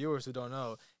like for the viewers who don't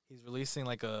know, he's releasing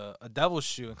like a devil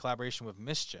shoe in collaboration with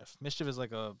Mischief. Mischief is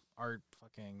like a art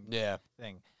fucking Yeah,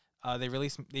 thing. They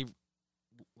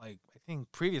like I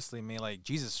think previously made like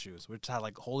Jesus shoes, which had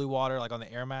like holy water like on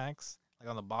the Air Max, like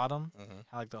on the bottom,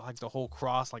 had like the whole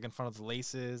cross like in front of the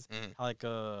laces, had like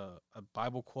a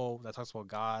Bible quote that talks about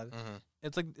God.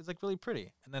 It's like really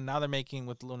pretty. And then now they're making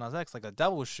with Lil Nas X like a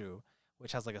devil shoe,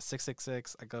 which has like a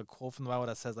 666, like a quote from the Bible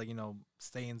that says like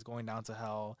stains going down to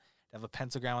hell. They have a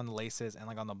pentagram on the laces, and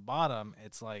like on the bottom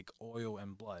it's like oil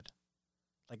and blood,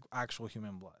 like actual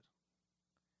human blood.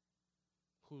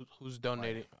 Who's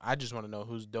donating? I just want to know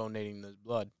who's donating this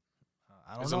blood.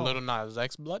 I don't Is know. it Little Nas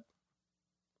X blood?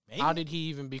 Maybe? How did he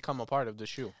even become a part of the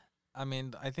shoe? I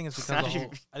mean, I think it's because Not of the whole.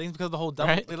 even- I think it's because of the whole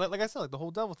devil. Right? Like I said, like the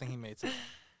whole devil thing he made. Too.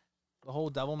 The whole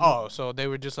devil. Oh, so they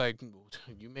were just like,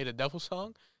 you made a devil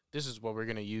song? This is what we're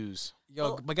gonna use.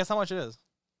 Yo, but guess how much it is?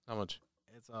 How much?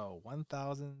 It's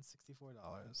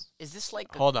 $1,064. Is this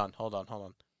like? Hold on.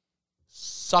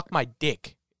 Suck my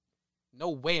dick.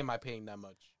 No way am I paying that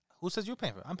much. Who says you're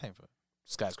paying for it? I'm paying for it.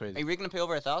 This guy's Are crazy. you really gonna pay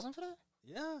over $1,000 for that?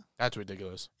 Yeah. That's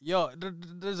ridiculous. Yo,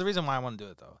 there's a reason why I want to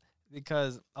do it though,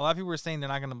 because a lot of people were saying they're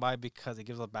not gonna buy it because it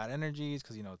gives off bad energies,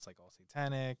 because it's like all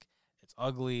satanic, it's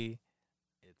ugly,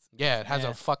 Yeah, it has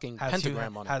Yeah. a fucking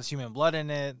pentagram on it. has human blood in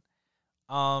it.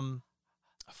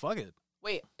 Fuck it.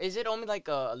 Wait, is it only like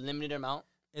a limited amount?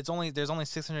 There's only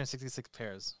 666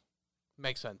 pairs.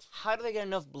 Makes sense. How do they get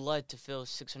enough blood to fill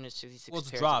 666 Well, it's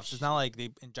pairs drops. of It's not like they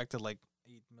injected like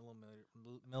 8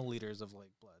 milliliters of like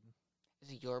blood. Is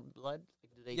it your blood?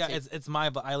 Like, do they Yeah, take... it's my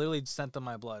blood. I literally sent them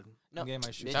my blood. No, I'm getting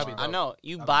my shoes. bitch, That'd be I dope. know.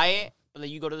 You That'd be buy dope. it, but like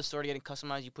you go to the store to get it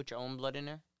customized, you put your own blood in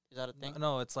there? Is that a thing?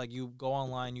 No, it's like you go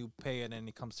online, you pay it, and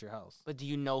it comes to your house. But do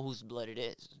you know whose blood it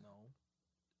is? No.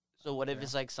 So what if Yeah.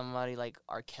 it's like somebody like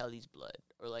R. Kelly's blood?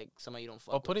 Or like somebody you don't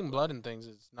fuck Well, with putting blood in things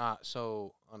is not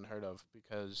so unheard of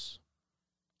because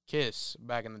Kiss,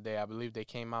 back in the day, I believe they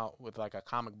came out with like a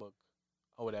comic book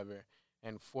or whatever.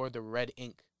 And for the red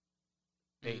ink,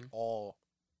 they Mhm. all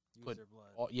Use Put their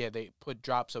blood. they put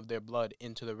drops of their blood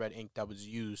into the red ink that was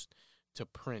used to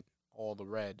print all the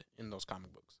red in those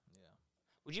comic books. Yeah.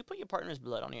 Would you put your partner's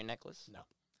blood on your necklace? No.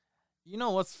 You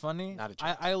know what's funny? Not a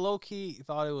chance. I low key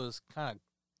thought it was kind of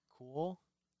cool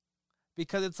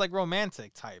because it's like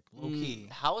romantic type, low key.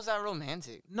 How is that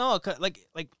romantic? No, like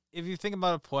if you think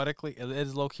about it poetically, it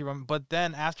is low key romantic. But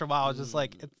then after a while, it's just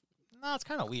like it's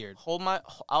kind of weird.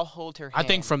 I'll hold her hand. I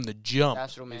think from the jump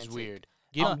That's is romantic. weird.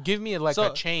 Uh, Give me like so-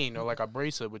 a chain or like a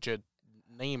bracelet with your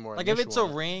name or Like if it's a initial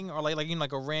on it. ring or like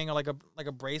like a ring or like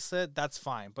a bracelet, that's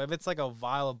fine. But if it's like a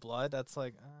vial of blood, that's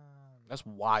like That's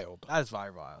wild. that's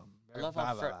very wild. I love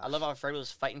how Fred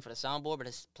was fighting for the soundboard, but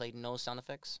has played no sound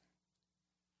effects.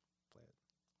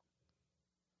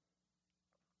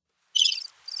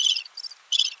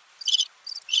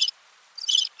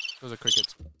 Those are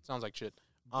crickets. Sounds like shit.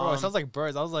 Bro, it sounds like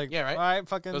birds. I was like, yeah, right? All right,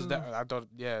 fucking. I thought,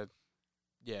 yeah.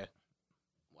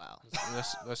 Wow.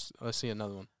 Let's see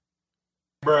another one.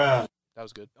 Bruh. That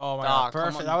was good. Oh my Dog, god, come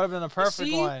perfect. on. That would have been the perfect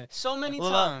See? one. So many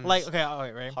Well, times. Like okay, oh,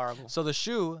 wait, right. Horrible. So the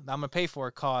shoe that I'm gonna pay for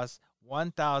costs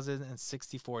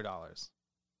 $1,064.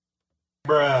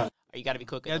 Bruh. You gotta be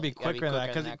quicker. You gotta be though. You quicker than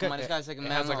that, 'cause it Come on, could- this guy's like a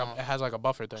It has like memo. it has like a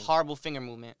buffer thing. Horrible finger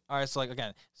movement. All right, so like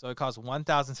again, so it costs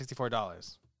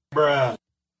 $1,064. Bruh.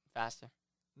 Faster.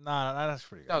 Nah, that's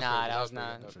pretty good. That was Nah, pretty good. that was pretty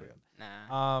not- good. That was pretty good.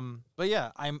 Nah. But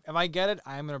yeah, if I get it,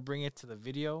 I'm gonna bring it to the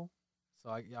video, so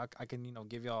I can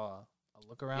give y'all a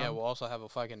look around. Yeah, we'll also have a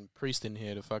fucking priest in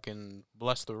here to fucking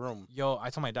bless the room. Yo, I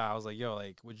told my dad, I was like, yo,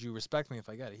 like, would you respect me if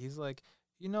I get it? He's like,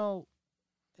 it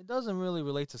doesn't really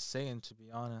relate to Satan, to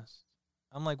be honest.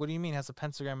 I'm like, what do you mean? It has a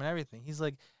pentagram and everything. He's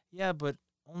like, yeah, but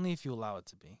only if you allow it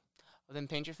to be. Well, then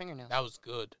paint your fingernails. That was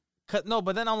good. No,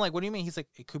 but then I'm like, what do you mean? He's like,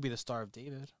 it could be the Star of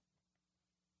David.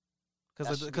 That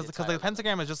Because should be because the the title.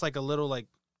 pentagram is just like a little like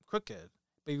crooked.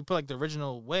 But if you put like the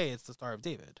original way, it's the Star of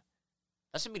David.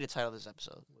 That should be the title of this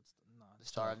episode. The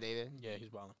Star of David. Yeah,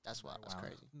 he's wild. That's wild. That's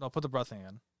crazy. No, put the breath thing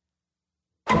in.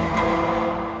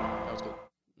 That was good.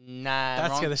 Nah. That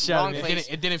wrong, scared the shit out of wrong me. It place.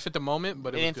 didn't fit the moment,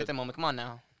 but It it, didn't was fit the good. moment. Come on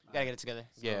now. You gotta get it together.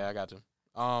 Yeah, I got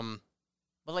to.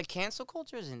 But like cancel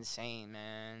culture is insane,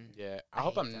 man. Yeah, I I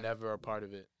hope hate I'm them. never a part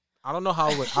of it. I don't know how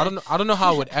I would. I don't know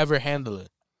how I would ever handle it.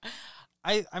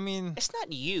 I mean, It's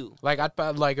not you. Like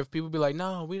like if people be like,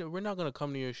 no, we're not gonna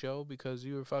come to your show because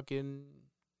you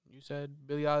said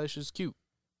Billie Eilish is cute.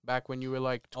 back when you were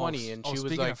like 20, and she was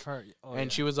speaking like, of her,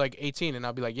 she was like 18, and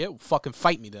I'll be like, yeah, fucking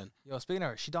fight me then. yo, speaking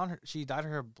of her, she dyed her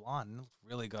hair blonde. It looked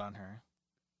really good on her.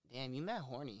 Damn, you mad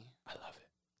horny. I love it.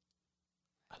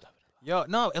 I love it. Yo,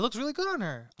 no, it looks really good on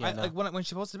her. Yeah, Like when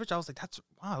she posted the picture, I was like, that's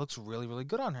wow, it looks really, really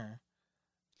good on her.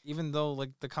 Even though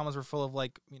like the comments were full of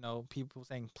like, people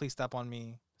saying, please step on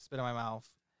me, spit in my mouth.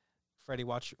 Freddie,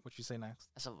 watch what you say next.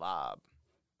 That's a vibe.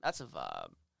 That's a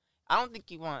vibe. I don't think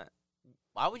you want.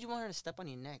 Why would you want her to step on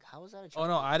your neck? How is that? Oh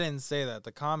no, I didn't say that.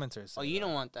 The commenters said Oh, you that.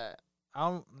 don't want that. I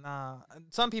don't. Nah.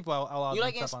 Some people I'll allow You them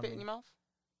like to getting step on spit me. in your mouth?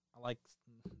 I like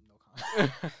no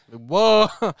comment. Whoa.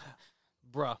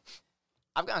 Bruh,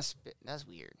 I've gotten spit. That's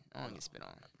weird. I don't want to get spit on.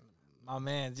 my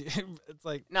man, it's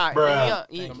like Nah,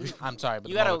 Bruh. I'm sorry, but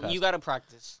you the moment gotta passed.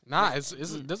 practice. Nah, it's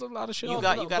there's a lot of shit. You on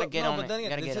got- it. you gotta get on but it. then You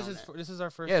again, gotta get on it. this is our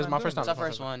first. Yeah, it's time my doing first time. It's this. our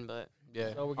first one, but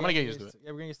Yeah, So we're I'm gonna get getting used to it.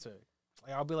 Yeah, we're getting used to it.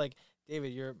 Like I'll be like,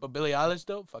 David, you're. But Billie Eilish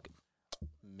though, fucking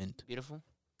mint, beautiful,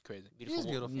 crazy. beautiful,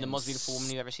 beautiful. the most beautiful woman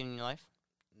you've ever seen in your life.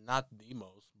 Not the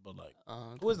most, but like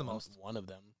Who is the most? one of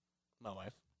them. My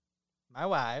wife. My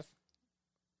wife.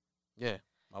 Yeah,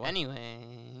 my wife.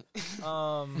 Anyway,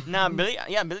 Nah, Billie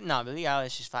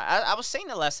Eilish is fine. I was saying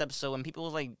the last episode when people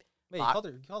was like, Wait, you called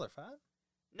her fat?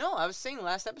 no, I was saying the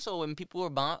last episode when people were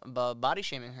body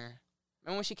shaming her.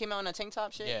 Remember when she came out in that tank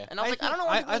top shit? Yeah. And I was like, I don't know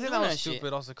why people I are think doing that that was shit.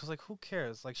 stupid. Also, because like, who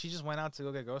cares? Like, she just went out to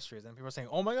go get groceries, and people are saying,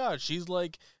 "Oh my god, she's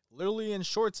like literally in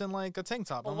shorts and like a tank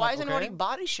top." Well, I'm why like, isn't okay. anybody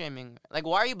body shaming? Like,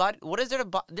 why are you body? What is there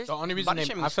to there's The only reason body they,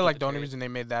 shaming I is feel like stupid, the only period. reason they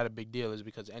made that a big deal is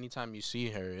because anytime you see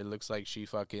her, it looks like she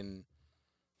fucking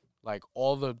like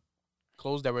all the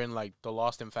clothes that were in like the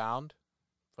Lost and Found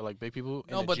for like big people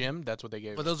in No, the but- gym. That's what they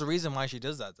gave. But her. there's a reason why she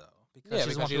does that though. Yeah,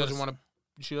 because she doesn't want to.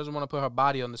 She doesn't want to put her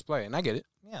body on display, and I get it.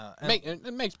 Yeah,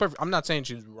 It makes perfect. I'm not saying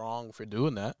she's wrong for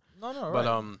doing that, no, but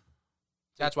right.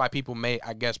 that's why people made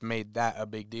that a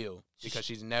big deal because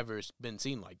she's never been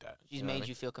seen like that. She's know what I made mean?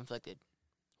 you feel conflicted.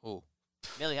 Who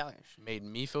Billie Eilish. made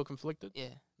me feel conflicted? Yeah.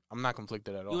 I'm not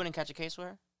conflicted at all. You wouldn't catch a case with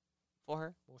her? For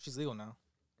her? Well, she's legal now.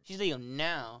 She's legal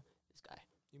now. This guy.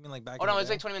 You mean like back? Hold in on, the it's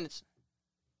day? like 20 minutes.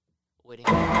 Waiting.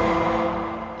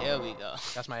 There we go.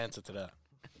 That's my answer to that.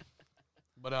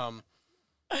 But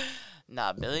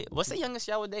Nah, Billy. What's the youngest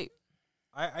y'all would date?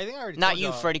 I think I already. Not told you,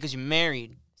 y'all. Freddie, because you're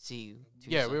married. See you.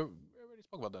 yeah, we already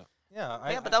spoke about that. Yeah,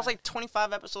 Yeah, but that was like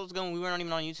 25 episodes ago and we weren't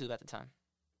even on YouTube at the time.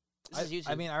 This is YouTube.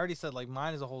 I mean, I already said like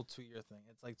mine is a whole 2-year thing.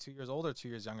 It's like 2 years older, 2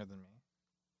 years younger than me.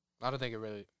 I don't think it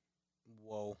really.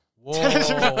 Whoa. Whoa,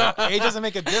 age doesn't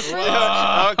make a difference.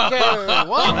 okay.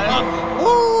 What?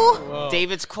 Woo!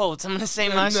 David's quotes. I'm going to say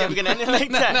my shit. We're going to end it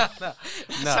like that.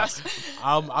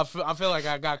 No. I feel like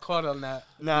I got caught on that.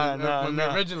 when we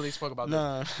originally spoke about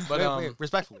Nah. this. But Wait,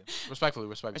 respectfully. respectfully.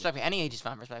 Respectfully. Any age is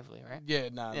fine, respectfully, right? Yeah,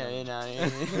 nah. Yeah, nah.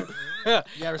 yeah.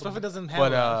 Yeah, respectfully doesn't have.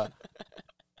 But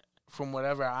from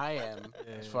whatever I am,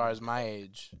 as far as my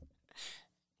age,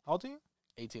 how old are you?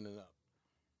 18 and up.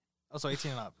 Oh, so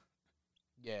 18 and up.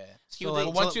 Yeah. So you So, would like,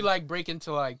 date- But once you like break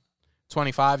into like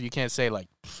 25, you can't say like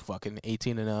fucking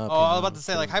 18 and up. Oh, I was and, about to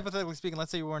say, like, fucking- hypothetically speaking,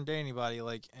 let's say you weren't dating anybody,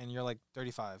 like, and you're like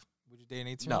 35. Would you date an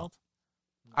 18-year-old?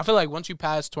 I feel like once you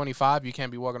pass 25, you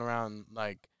can't be walking around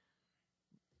like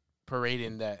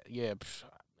parading that. Yeah,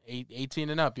 18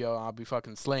 and up, yo. I'll be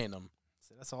fucking slaying them.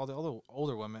 See, that's all the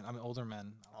older women. I mean, older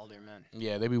men. Older men.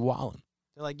 Yeah, they be wilding.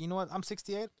 They're like, you know what? I'm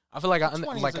 68. I feel like I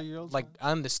 20-year-olds, like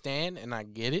I understand and I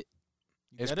get it.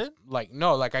 You get it? Like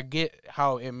no, like I get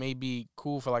how it may be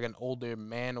cool for like an older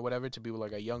man or whatever to be with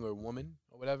like a younger woman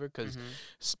or whatever, because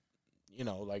Mhm. you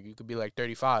know, like you could be like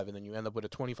 35 and then you end up with a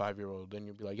 25-year-old, then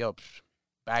you'll be like, yo,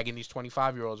 bagging these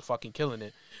 25-year-olds, fucking killing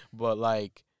it. But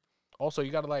like, also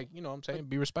you gotta like, you know, what I'm saying,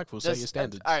 be respectful, set your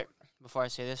standards. All right. Before I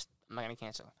say this, I'm not gonna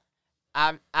cancel.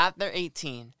 After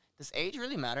 18, does age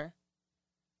really matter?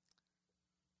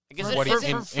 Like, is What it, do is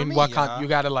you- it in me, what yeah. you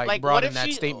gotta like, like what broaden if that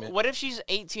she? statement. What if she's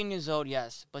 18 years old?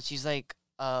 Yes, but she's like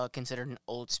considered an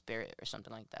old spirit or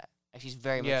something like that. Like she's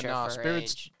very Yeah, mature nah, for her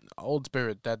spirits- age. Old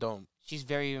spirit that don't. She's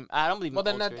very. I don't believe. Well, in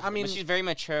then old that- spirits, I but mean- she's very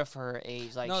mature for her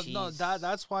age. Like no, she's, no,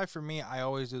 that's why for me, I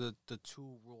always do the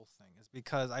 2 rule thing. Is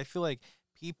because I feel like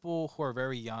people who are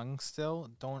very young still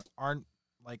aren't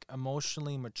like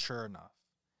emotionally mature enough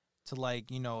to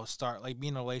like, you know, start like be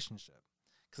in a relationship.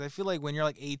 Because I feel like when you're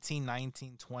like 18,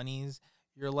 19, 20s,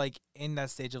 you're like in that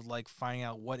stage of like finding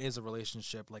out what is a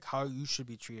relationship, like how you should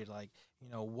be treated, like, you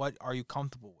know, what are you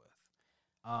comfortable with.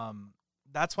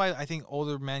 That's why I think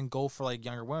older men go for like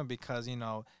younger women, because, you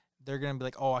know, they're gonna be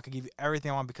like, oh, I could give you everything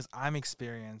I want because I'm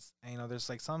experienced. And, you know, there's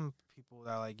like some people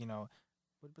that like, you know,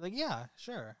 would be like, yeah,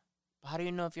 sure. How do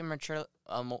you know if you're mature,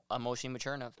 emotionally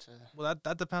mature enough to? Well,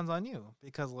 that depends on you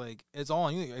because like it's all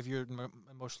on you if you're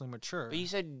emotionally mature. But you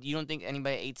said you don't think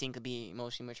anybody at 18 could be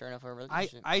emotionally mature enough for a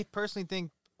relationship. I personally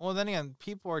think. Well, then again,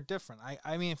 people are different.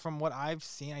 I mean, from what I've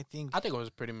seen, I think. I think I was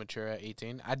pretty mature at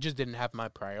 18. I just didn't have my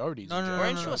priorities. No, in no, check. no,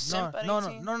 Weren't no, you no, a simp at no, no,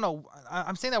 18? no, no.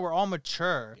 I'm saying that we're all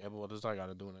mature. Yeah, but what does that got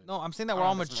to do with it? No, I'm saying that I we're don't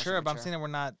all know if it's mature, emotionally but I'm mature. saying that we're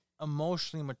not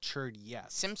emotionally matured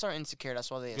yet. Simps are insecure. That's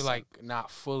why they. I feel like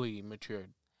not fully matured.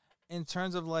 In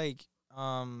terms of like,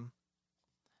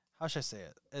 how should I say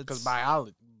it? Because It's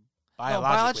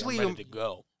biologically, I'm you- ready to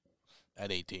go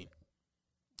at 18.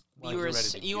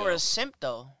 you were a simp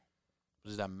though. What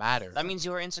does that matter? That means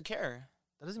you were insecure.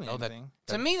 that doesn't mean No, that- anything.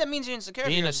 To me, that means you're insecure. if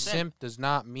Being you're a simp does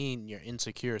not mean you're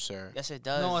insecure, sir. Yes, it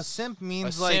does. No, a simp A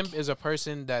means like simp is a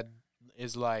person that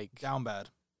is like down bad.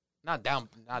 not down.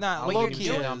 Not, Nah, I what wouldn't you're even say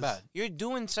doing down bad. You're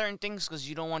doing certain things because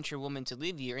you don't want your woman to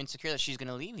leave you. You're insecure that she's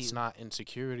gonna leave you. It's not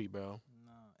insecurity, bro.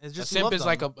 No, it's A just simp love is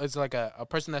like them. a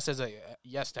person that says a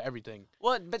yes to everything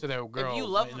What? But to their girl you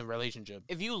love in a relationship.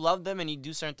 if you love them and you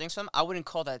do certain things for them, I wouldn't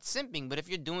call that simping. But if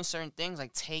you're doing certain things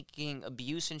like taking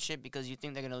abuse and shit because you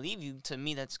think they're gonna leave you, to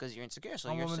me that's because you're insecure. So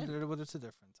Some you're a women, simp. but it's a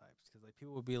different types because like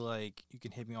people will be like, you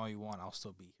can hit me all you want, I'll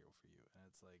still be here for you, and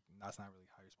it's like that's not really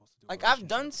how you're supposed to do. Like I've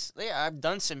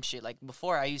done some shit. Like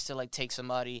before, I used to like take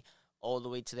somebody all the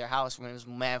way to their house when it was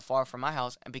mad far from my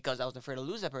house, and because I was afraid to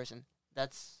lose that person.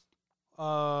 That's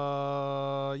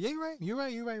Yeah, you're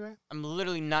right. I'm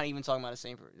literally not even talking about the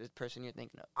same person you're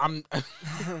thinking of. I'm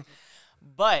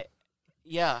But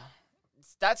yeah,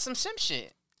 that's some simp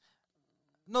shit.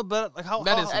 No, but like how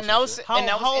That how, is And some that was shit. and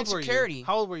that how was old insecurity. Were you?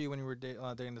 How old were you when you were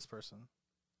dating this person?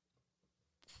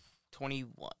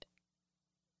 21.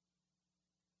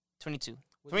 22. Was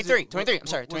this 23, your- 23, I'm wa-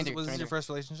 sorry, was- 23, Was this your 23. first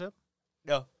relationship?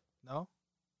 No. No.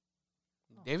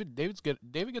 David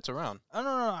gets around. Oh no.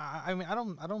 I mean, I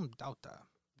don't doubt that.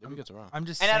 David gets around. I'm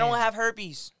just And I saying, don't have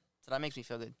herpes. So that makes me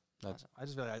feel good. I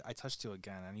just feel like I touched you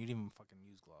again, and you didn't even fucking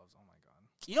use gloves. Oh my god.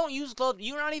 You don't use gloves.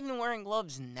 You're not even wearing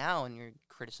gloves now, and you're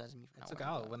criticizing me for I not took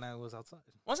wearing out gloves. when I was outside.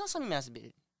 When's the last time you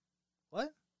masturbated?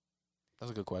 What?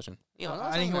 That's a good question. Yeah, when's the I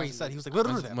last didn't time hear what you he said. He was like, When's-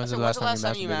 "What?" when's I said, the when's the last last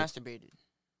time you masturbated?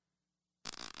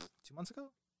 2 months ago.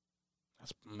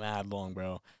 That's mad long,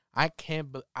 bro. I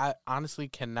can't. I honestly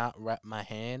cannot wrap my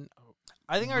hand.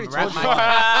 I think I already Wrap told you.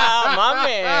 My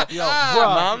man. Yo, My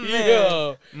bro. man.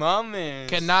 Yo, My man.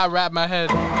 cannot wrap my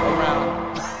head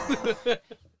around.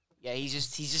 Yeah, he's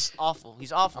just awful.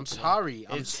 He's awful. I'm to me. sorry.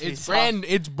 It's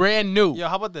It's brand new. Yo,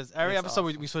 how about this? Every It's episode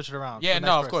awful. we switch it around. Yeah, for the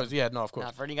no, next of course. person. Yeah, no, of course.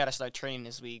 Nah, Freddie got to start training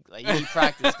this week. Like, you need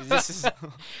practice because this is.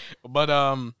 But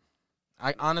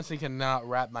I honestly cannot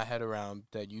wrap my head around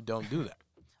that you don't do that.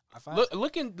 I find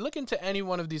Look into any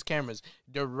one of these cameras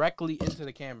directly into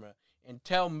the camera and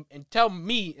tell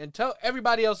me and tell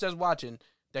everybody else that's watching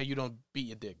that you don't beat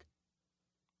your dick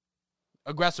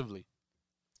aggressively.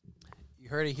 you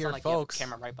heard it here, Sound like you have a folks.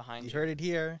 camera right behind You you. heard it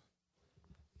here.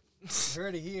 You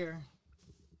heard it here.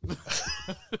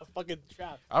 Fucking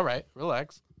trap. All right,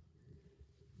 relax.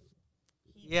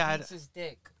 Yeah, I beats his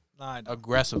dick. Nah,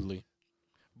 Aggressively,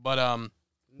 but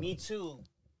Me too.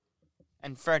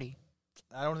 And Freddie,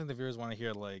 I don't think the viewers want to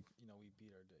hear like we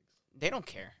beat our dicks. they don't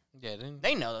care. yeah,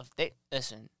 They know. They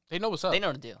listen. they know what's up. They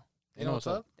know the deal. They know what's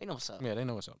up. They know what's up. Yeah, they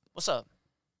know what's up. What's up?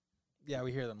 Yeah,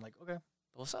 we hear them like, okay,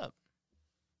 What's up?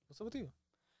 what's up with you?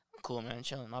 I'm cool, man.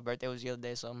 Chilling. My birthday was the other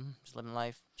day, so I'm just living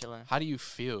life, chilling. How do you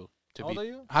feel to How old be? are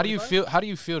you? How do you 25? feel? How do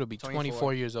you feel to be 24.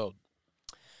 24 years old?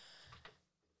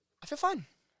 I feel fine.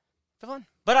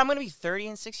 But I'm gonna be 30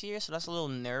 in 6 years, so that's a little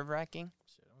nerve wracking.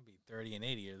 Shit, I'm gonna be 30 in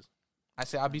 8 years.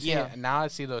 I'll be seeing Yeah. now. I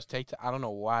see those TikTok. I don't know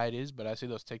why it is, but I see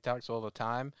those TikToks all the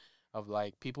time of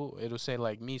like people. It'll say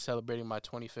like me celebrating my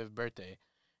 25th birthday,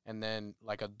 and then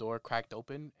like a door cracked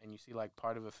open, and you see like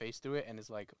part of a face through it, and it's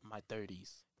like my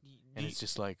 30s, and it's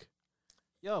just like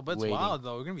Yo, but it's Waiting. wild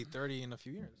though. We're gonna be 30 in a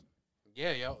few years.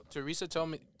 yeah, yo. Teresa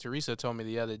told me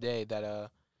the other day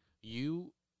that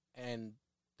you and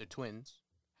the twins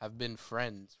have been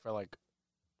friends for like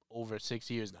over 6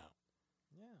 years now.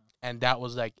 Yeah. And that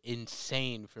was like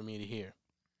insane for me to hear.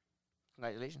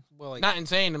 Congratulations. Well, like, Not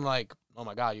insane and like, oh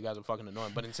my god, you guys are fucking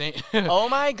annoying, but insane. Oh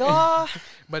my god.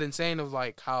 But insane of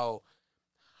like how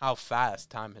fast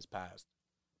time has passed.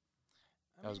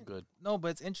 I That was mean, good. No, but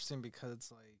it's interesting because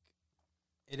it's like,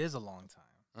 it is a long time.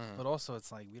 Mhm. But also,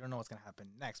 it's like we don't know what's gonna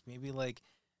happen next. Maybe like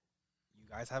you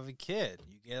guys have a kid,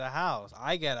 you get a house,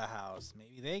 I get a house,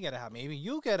 maybe they get a house, maybe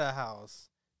you get a house.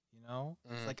 Mhm.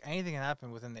 It's like anything can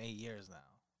happen within the 8 years now.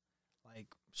 Like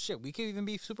shit, we could even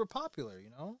be super popular.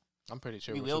 I'm pretty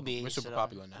sure We we're will super, be, We're super so-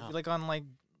 popular now. Be like on like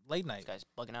late This night. guy's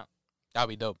bugging out. That'd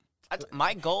be dope.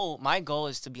 My goal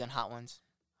is to be on Hot Ones.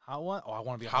 Hot one? Oh, I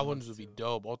want to be Hot ones would be too.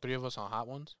 dope. All three of us on hot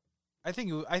ones. I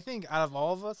think out of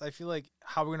all of us, I feel like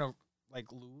how we're gonna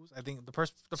like lose. I think the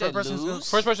first Said person who's lose?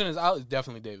 First person is out is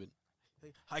definitely David.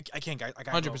 I can't guys. I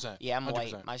gotta 100%. Yeah, I'm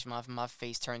white. 100%. My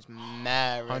face turns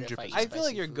mad red if I eat 100%. I feel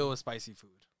like spicy you're food. good with spicy food.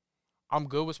 I'm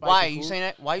good with spicy Why food. you saying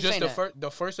that? Why you Just saying that?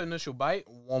 the first initial bite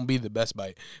won't be the best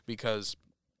bite because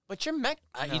But you're Mex.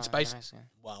 I eat spicy.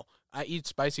 Wow, I eat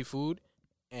spicy food,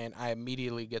 and I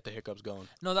immediately get the hiccups going.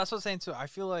 No, that's what I'm saying too. I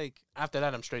feel like After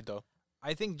that, I'm straight though.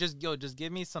 I think just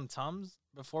give me some Tums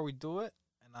before we do it,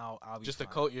 and I'll be Just to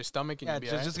fine. coat your stomach and Yeah, you'll be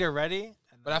just alright. get ready.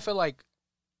 And But I feel like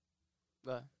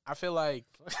But I feel like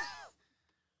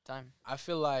time. I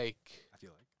feel like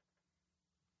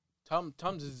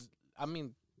Tums is. I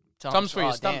mean, Tums for your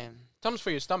oh, stomach. damn. Tums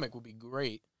for your stomach would be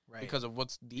great right because of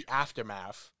what's the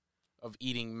aftermath of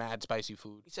eating mad spicy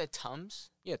food. You said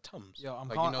Tums? Yeah, Tums. Yo, I'm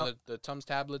like calling. you know the Tums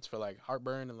tablets for like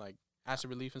heartburn and like acid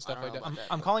relief and stuff I don't like know that. about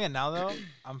I'm calling it now though.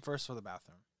 I'm first for the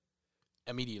bathroom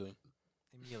Immediately.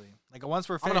 immediately. Like once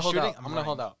we're I'm gonna finished hold shooting, out. I'm gonna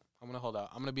hold out. I'm gonna hold out.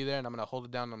 I'm gonna be there and I'm gonna hold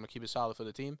it down. And I'm gonna keep it solid for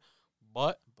the team.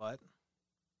 But But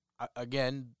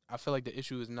again, I feel like the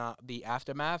issue is not the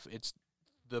aftermath. It's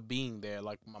the being there.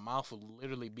 Like my mouth will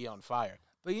literally be on fire.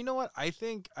 you know what? I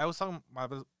think I was talking about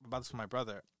this with my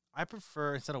brother. I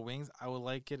prefer instead of wings, I would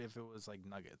like it if it was like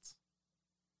nuggets.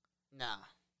 Nah.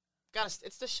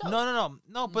 It's the show.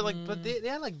 No. But they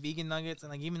had like vegan nuggets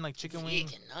and like even like chicken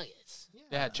wings. Vegan nuggets. Yeah,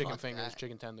 They had chicken fuck fingers, that.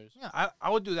 chicken tenders. Yeah, I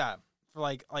would do that for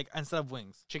like instead of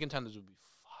wings. Chicken tenders would be.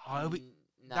 Oh, it would be,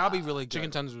 Nah. that would be really good.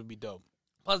 Chicken tenders would be dope.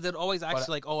 Plus, they'd always ask But-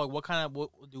 you like, oh, like, what kind of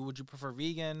would you prefer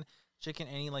vegan, chicken,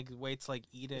 any like way to like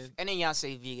eat it? If any of y'all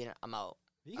say vegan, I'm out.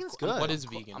 Vegan's I'm- good. What is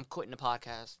I'm vegan? I'm quitting the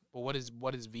podcast. But what is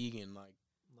vegan like?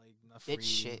 like not It's free.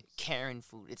 shit. Karen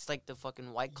food. It's like the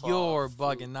fucking White Claw. You're food.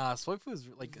 bugging. Nah, soy food is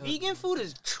like Vegan food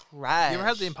is trash. You ever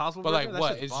had the Impossible But, like, Burger? That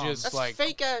what? shit's It's bomb. just- That's like-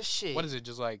 fake ass shit. What is it?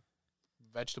 Just like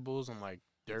vegetables and like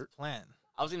dirt? It's plant.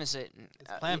 I was gonna say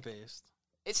It's plant based.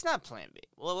 It's not plant based.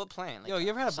 Well, what plant? Like Yo, you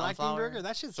ever had a black bean sunflower? burger?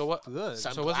 That shit's So what- good.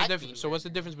 Some- So what's the black difference? bean So what's the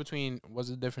burger.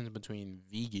 difference between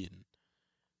vegan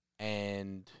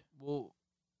and Well,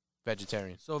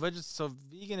 vegetarian? so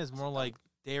vegan is more like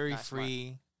dairy Not smart.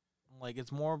 free. Like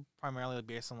it's more primarily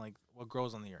based on like what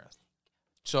grows on the earth.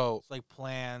 So It's like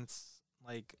plants,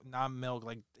 like not milk.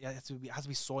 Like it has to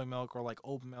be soy milk or like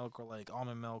oat milk or like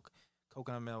almond milk,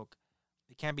 coconut milk.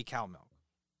 It can't be cow milk.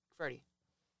 Freddie,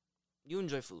 you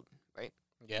enjoy food, right?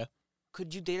 yeah,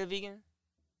 Could you date a vegan?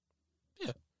 Yeah.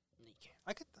 No, you can't.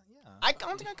 I could, yeah. I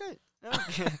don't think I could.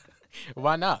 No.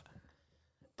 why not?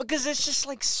 Because it's just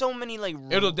like so many like.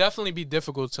 It'll definitely be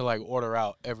difficult to like order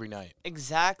out every night.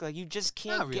 exactly. Like, you just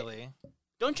can't. Not really.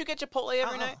 Don't you get Chipotle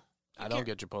every night? I don't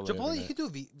get Chipotle. every Chipotle, you night. could do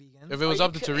vegan. If it was Oh,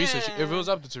 up you to could- Teresa, if it was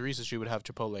up to Teresa, she would have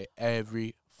Chipotle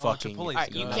every fucking. Chipotle's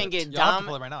Alright, you good. can't get Yeah, I have Dom-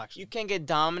 Chipotle right now. Actually, You can't get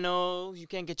Domino's. You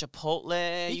can't get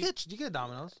Chipotle. you get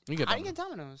Domino's. You get I them. didn't get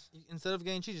Domino's. Instead of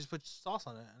getting cheese, just put sauce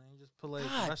on it, and then you just put like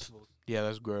God. vegetables. Yeah,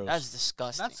 that's gross. That's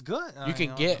disgusting. That's good. you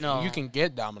can get No. you can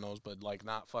get Domino's, but like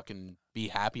not fucking be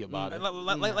happy about it.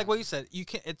 like what you said. You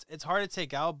can. It's hard to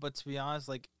take out, but to be honest,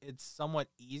 like it's somewhat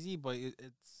easy. But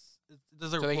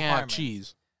there's a So they can have requirement.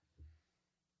 cheese.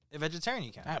 A vegetarian,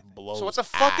 you can. I That think. blows. So what the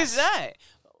fuck is ass. that?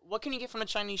 What can you get from the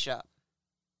Chinese shop?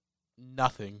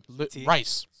 Nothing. tea?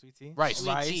 Rice, Sweet tea. Rice.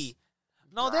 Sweet tea.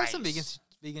 No, there's some Rice.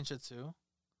 vegan shit too.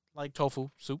 Like tofu,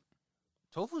 soup.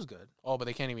 tofu's good. Oh, but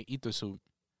they can't even eat the soup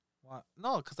What?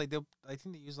 No, because like I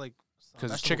think they use like some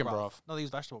because it's vegetable chicken broth. No, they use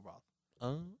vegetable broth.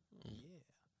 Yeah.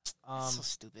 That's so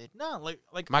stupid. No,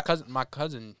 like My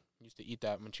cousin used to eat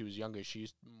that when she was younger. She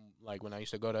used like when I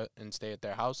used to go to and stay at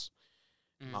their house,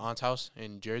 my Mm. aunt's house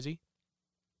in Jersey.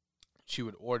 She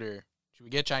would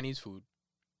get Chinese food,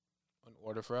 and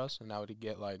order for us, and I would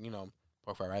get like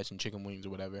pork fried rice and chicken wings or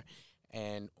whatever.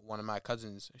 And one of my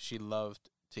cousins, she loved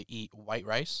to eat white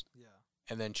rice, yeah.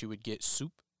 and then she would get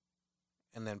soup,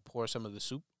 and then pour some of the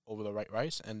soup over the white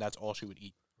rice, and that's all she would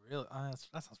eat. Really, that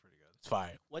sounds pretty good. It's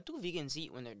fire. What do vegans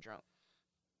eat when they're drunk?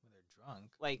 When they're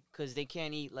drunk. Like, cause they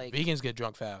can't eat like. Vegans get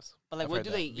drunk fast. But like, I've what heard do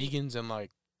that. they eat? Vegans and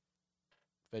like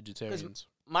vegetarians.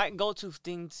 My go-to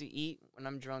thing to eat when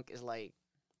I'm drunk is like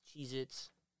Cheez-Its.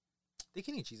 They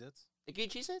can eat Cheez-Its. Like, you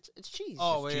eat Cheez-Its? It's cheese.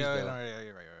 Oh It's wait, cheese, no, though.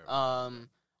 you're right.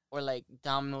 Or like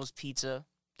Domino's pizza.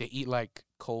 They eat like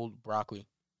cold broccoli.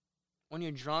 When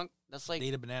you're drunk, that's like They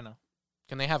eat a banana.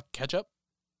 Can they have ketchup?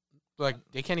 Like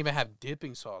they can't even have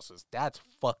dipping sauces. That's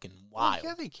fucking wild. Oh,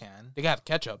 yeah, they can. They can have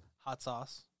ketchup, Hot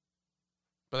sauce.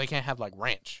 but they can't have like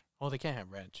ranch. Oh, they can't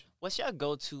have ranch. what's your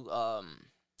go-to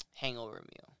hangover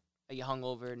meal? Are you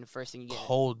hungover and the first thing you get?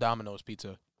 Cold Domino's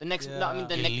pizza. The next, no, I mean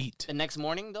the Elite. next, the next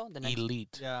morning though. The next,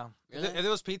 Elite. Yeah. Really? If it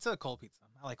was pizza, cold pizza.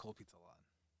 I like cold pizza a lot.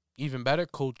 even better,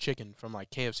 cold chicken from like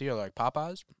KFC or like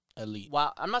Popeyes. Elite.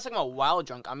 Wow, I'm not talking about wild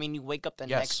drunk. I mean, you wake up the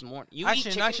Yes. next morning. You Actually, eat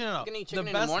chicken. actually, no. You can eat The chicken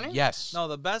in best- the morning. Yes. No,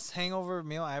 the best hangover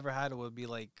meal I ever had would be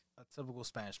like a typical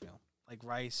Spanish meal, like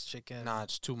rice, chicken. Nah,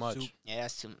 it's too much. soup. Yeah,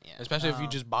 that's too. Yeah. Especially if you No.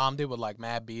 just bombed it with like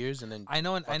mad beers and then. I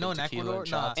know in Fucking tequila Ecuador.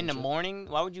 and Nah, shots. In the shit. morning,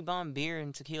 why would you bomb beer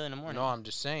and tequila in the morning? No, I'm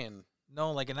just saying.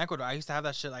 no, like in Ecuador, I used to have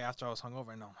that shit like after I was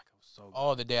hungover, and oh my god, it was so good.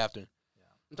 Oh, the day after.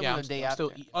 I'm talking Yeah, about the day I'm after.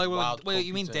 still eating Oh, wait, wild wait, cold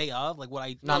you mean pizza. day of? Like what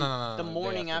I? No, no, no, no. the day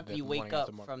morning after the you morning wake up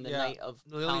after morning. from the Yeah, night of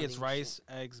Literally, it's pounding rice, shit.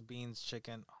 eggs, beans,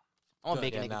 chicken. I'm a Good.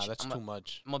 bacon Yeah, egg nah, and cheese. that's too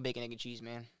much. I'm a bacon egg and cheese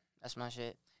man. That's my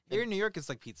shit. Here in New York, it's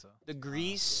like pizza. The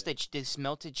grease, this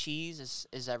melted cheese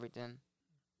is everything.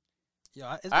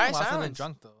 Yeah, it's been Alright, a while since I've been silence.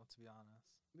 drunk though, to be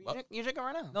honest. What? You're drinking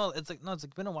right now. No, it's like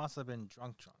been a while since I've been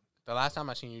drunk. The last time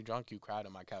I seen you drunk, you cried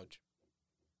on my couch.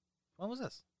 When was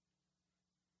this?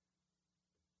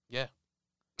 Yeah.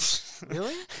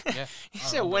 Really? Yeah. He I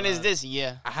said, remember "When is that. this?"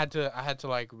 Yeah. I had to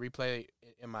like replay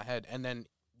it in my head, and then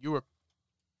you were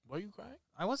you crying?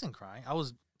 I wasn't crying. I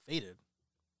was faded.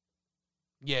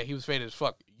 Yeah, he was faded as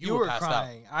fuck. You, were passed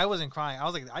crying. I wasn't crying. I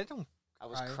was like, I don't. I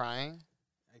was Cry. crying.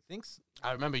 I think. So. out.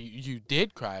 I remember you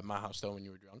did cry at my house though when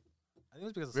you were drunk. I think it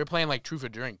was because. We were playing like Truth or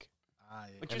Drink,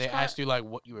 But and you they was asked you like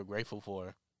what you were grateful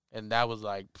for, and that was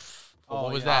like, Oh,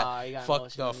 what was yeah. that? You got Fuck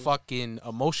emotional. the fucking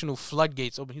emotional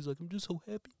floodgates open. He's like, I'm just so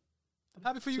happy. I'm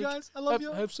happy for you Such- guys. I love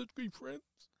you. I have such great friends.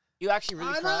 You actually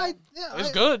really cried. Yeah,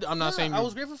 It's good. I'm not yeah, saying I you-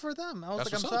 was grateful for them. I was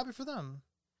That's like, I'm what's so up. happy for them.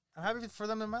 I'm happy for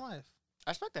them in my life.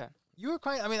 I respect that. You were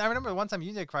crying. I mean, I remember one time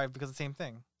you did cry because of the same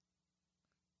thing.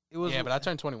 It was. Yeah, but I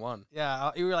turned 21.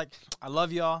 Yeah, you were like, I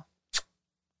love y'all,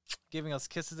 giving us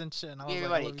kisses and shit. And I was Give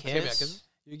like, I everybody a love you Gave me a kiss. kiss?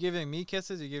 You're giving me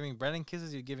kisses. You're giving Brennan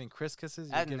kisses. You're giving Chris kisses.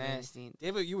 You're That's giving nasty.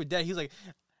 David. You were dead. He's like,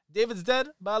 David's dead,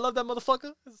 but I love that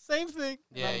motherfucker. It's the same thing.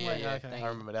 And Yeah, I'm yeah, like, yeah. okay. I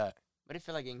remember that. But it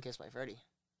feel like getting kissed by Freddie.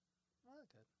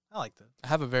 I liked it. I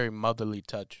have a very motherly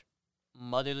touch.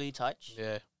 Motherly touch.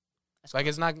 Yeah. That's Like, cool.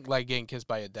 it's not like getting kissed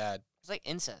by your dad. It's like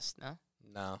incest, no?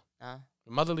 No. Nah.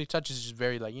 Motherly touch is just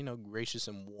very, like, gracious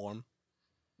and warm.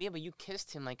 Yeah, but you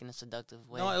kissed him like in a seductive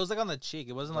way. No, it was like on the cheek.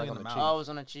 It wasn't Like like, in on the the mouth. Oh, it was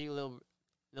on the cheek, little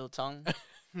tongue,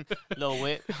 little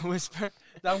whisper.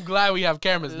 I'm glad we have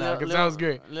cameras now, because that was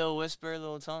great. Little whisper,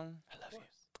 little tongue. I love you.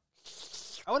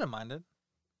 I wouldn't mind it.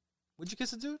 Would you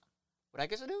kiss a dude? Would I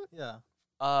kiss a dude? Yeah.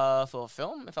 For a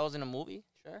film, if I was in a movie,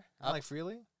 sure. Not like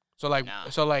freely. So, like, Nah.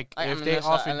 if they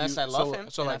offered unless you... I love so, him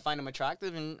So, and I like, find him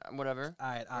attractive and whatever.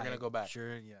 Alright, We're gonna go back.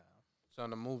 Sure, yeah. so in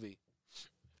the movie,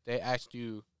 they asked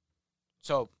you...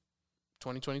 So,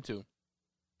 2022,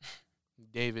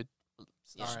 David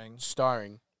Yeah. Starring.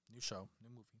 starring New show, new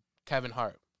movie. Kevin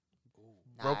Hart.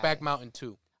 Nah, Brokeback Mountain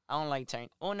 2. I don't like turn.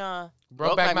 Oh no.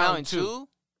 Brokeback Mountain 2. 2?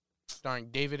 Starring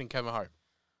David and Kevin Hart.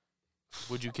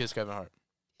 Would you kiss Kevin Hart?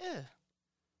 Yeah.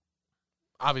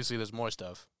 Obviously, there's more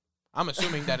stuff. I'm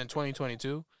assuming that in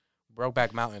 2022,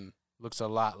 Brokeback Mountain looks a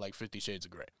lot like 50 Shades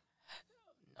of Grey.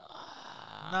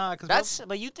 Nah, because That's.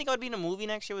 But you think I would be in a movie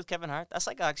next year with Kevin Hart? That's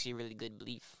like actually a really good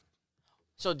belief.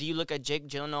 So do you look at Jake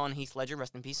Gyllenhaal and Heath Ledger,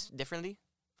 rest in peace, differently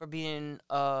for being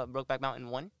Brokeback Mountain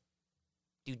 1?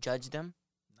 Do you judge them?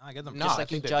 Nah, I give them Nah, Just I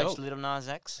like you think they're judged dope. Lil Nas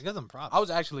X? I give them props. I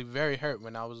was actually very hurt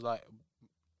when I was like,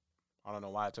 I don't know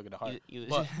why I took it to heart. You-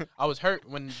 But I was hurt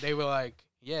when they were like,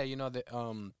 yeah,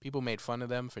 that people made fun of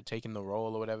them for taking the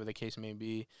role or whatever the case may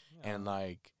be, and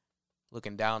like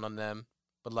looking down on them.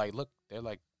 But like, look, they're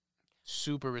like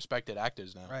super respected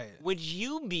actors now. right. Would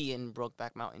you be in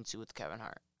Brokeback Mountain 2 with Kevin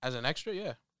Hart? As an extra,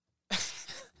 yeah.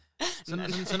 So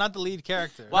not the lead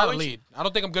character. Why Not a would you- lead. I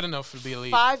don't think I'm good enough to be a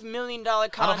lead. $5 million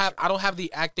contract. I don't have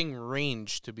the acting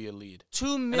range to be a lead,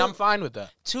 $2 and I'm fine with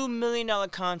that. $2 million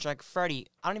contract, Freddie.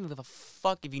 I don't even give a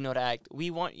fuck if you know to act. We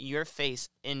want your face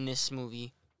in this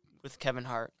movie with Kevin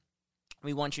Hart.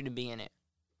 We want you to be in it.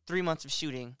 3 months of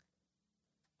shooting,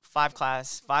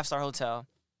 5-star hotel,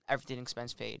 everything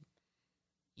expense paid.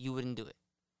 You wouldn't do it.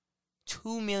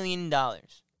 $2 million.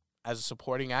 As a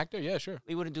supporting actor, yeah, sure.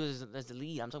 We wouldn't do it as the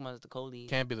lead. I'm talking about as the co-lead.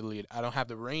 Can't be the lead. I don't have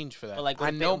the range for that. But, like, what I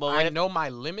if they- know but what I if- know my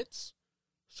limits,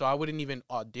 so I wouldn't even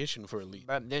audition for a lead.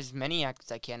 But there's many actors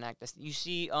that can't act. You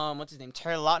see, what's his name?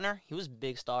 Terry Lautner. He was a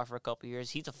big star for a couple years.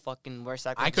 He's a fucking worst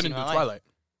actor. I I've seen couldn't in do my life. Twilight.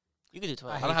 You could do I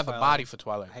Twilight. hate don't have the Twilight. body for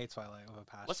Twilight. I hate Twilight with a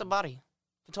passion. What's the body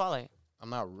for Twilight?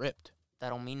 I'm not ripped. That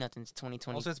don't mean nothing. It's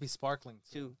 2022. Also has to be sparkling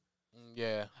too.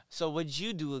 Yeah. So would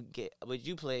you would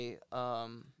you play?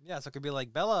 Yeah, so it could be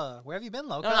like Bella. Where have you been,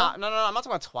 Loco? No. I'm not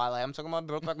talking about Twilight. I'm talking about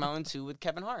Brokeback Mountain 2 with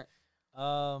Kevin Hart.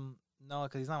 No,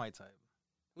 because he's not my type.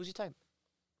 Who's your type?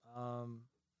 Nah.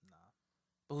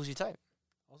 But who's your type?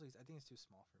 Also, I think he's too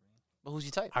small for me. But who's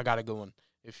your type? I got a good one.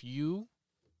 If you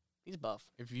He's buff.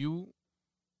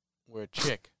 were a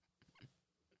chick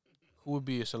Who would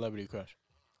be your celebrity crush?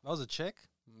 That was a chick.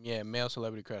 Yeah, male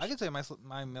celebrity crush. I can tell you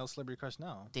my male celebrity crush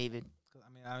now. David. 'Cause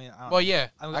I mean, I don't Well, yeah.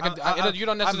 I'm- I could, I'm- you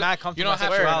don't I'm necessarily. not You comfortable don't with have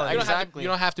my to. sexuality. You don't have to. Exactly. You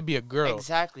don't have to be a girl.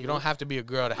 Exactly. You don't have to be a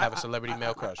girl to have a celebrity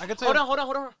male crush. I could tell Hold you. on,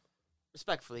 hold on.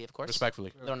 Respectfully, of course.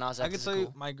 Respectfully. Little Nas I X could is tell you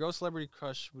cool. my girl celebrity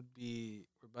crush would be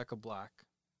Rebecca Black.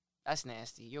 That's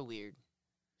nasty. You're weird.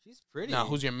 She's pretty. Now,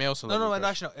 who's your male no, celebrity? no, crush?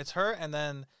 actually, no. It's her, and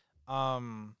then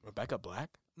Rebecca Black.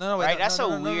 no, wait, Right, no, that's no, a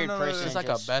no, no, weird no, no, person. She's wait, like a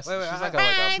Just- best. wait, She's I- like a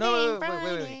like a. no,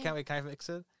 wait. Can I fix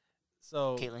it?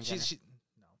 So Caitlyn she's Jenner.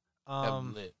 no.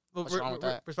 lit. Well, What's wrong with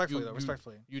that? Respectfully, You- though. you-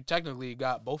 Respectfully. You technically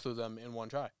got both of them in one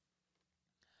try,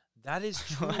 That is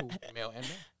true. male and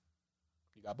male.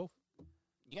 You got both.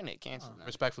 You're gonna get canceled. Oh. man.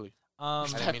 Respectfully. I I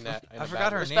didn't mean that. in I a forgot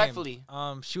bad her way. Respectfully.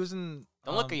 name. She was in.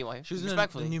 Don't look at your wife. She was in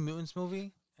Respectfully. the New Mutants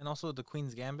movie, and also the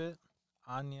Queen's Gambit.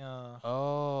 Anya.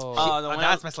 Oh. Oh, the one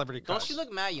that's that- my celebrity crush. Don't she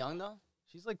look mad young though?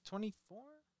 She's like 24.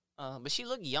 But she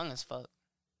look young as fuck.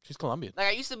 She's Colombian. Like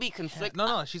I used to be conflicted.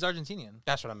 No, she's Argentinian.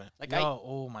 That's what I meant. Like Yo,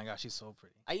 oh my gosh, she's so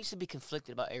pretty. I used to be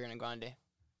conflicted about Ariana Grande.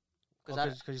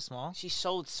 Because Cause she's small. she's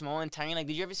so small and tiny. Like,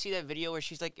 did you ever see that video where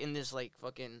she's like in this like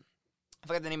fucking, I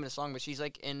forgot the name of the song, but she's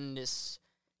like in this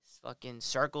fucking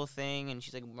circle thing and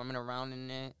she's like running around in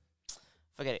it.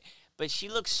 Forget it. But she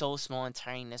looks so small and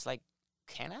tiny. And it's like,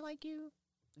 can I like you?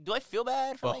 Do I feel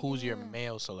bad for But liking who's your you?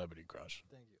 male celebrity crush?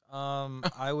 Thank you.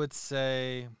 I would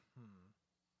say.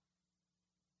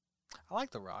 I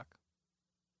like The Rock.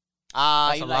 Ah,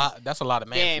 That's you a like, lot. That's a lot of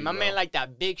man. damn, for you, my man bro. like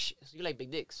that big shit. You like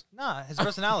big dicks. Nah, his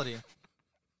personality.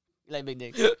 You like big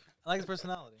dicks. I like his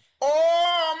personality.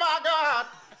 Oh my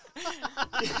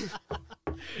God!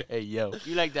 Hey yo.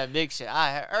 You like that big shit.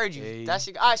 I heard you. Hey. That's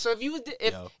your, all right. So if you would,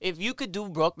 Yo. if you could do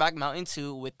Brokeback Mountain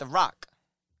 2 with The Rock,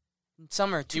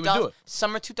 summer You would do it.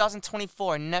 summer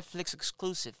 2024, Netflix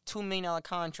exclusive, $2 million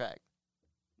contract,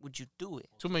 would you do it?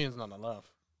 2 million's not enough.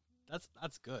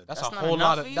 That's good. That's, That's a not whole enough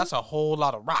lot for of. you? That's a whole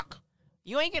lot of rock.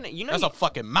 You ain't gonna. You know. That's You, a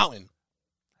fucking mountain.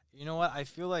 You know what? I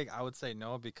feel like I would say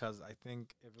no because I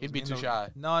think if it He'd was be me too and the- shy.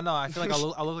 No, I feel like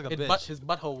I'll look like a bitch. His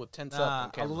butthole would tense up Nah, on I'll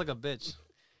camera. look like a bitch.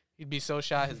 He'd be so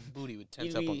shy his booty would tense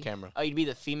You'd up on be- camera. oh, you'd be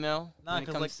the female. Nah, when it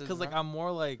comes to because The like Rock? I'm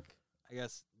more like I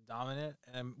guess dominant,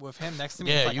 and with him next to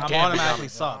me, Yeah, it's like you I'm can't be automatically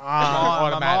dominant. sub. Ah, I'm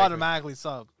automatically. automatically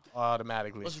sub.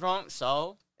 Automatically. What's wrong?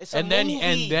 So it's a And then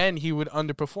movie. he would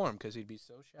underperform because he'd be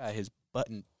so shy. His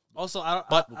button. Also, I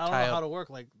Butt don't know child. how to work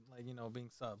like being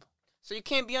sub. So you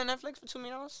can't be on Netflix for $2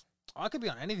 million. I could be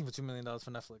on anything for $2 million for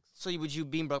Netflix. So would you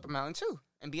be in Brokeback Mountain 2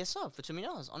 and be a sub for $2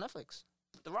 million on Netflix?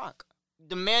 The Rock,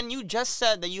 the man you just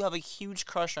said that you have a huge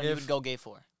crush on, you If- would go gay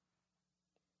for.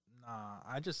 Nah,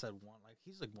 I just said one. Like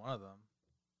he's like one of them.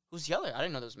 Who's the other? I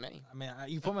didn't know there was many. I mean,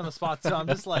 you put me on the spot too. I'm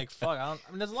just like fuck. I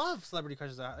mean, there's a lot of celebrity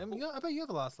crushes. I mean, I bet you have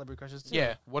a lot of celebrity crushes too.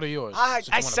 Yeah. What are yours? I Since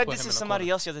you wanna said put this him to in a somebody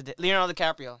corner. else the other day. Leonardo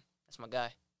DiCaprio. That's my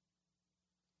guy.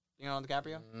 Leonardo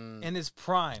DiCaprio. In his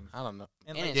prime, I don't know.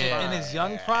 in, In like, his prime. in his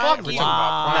young Fuck prime. you.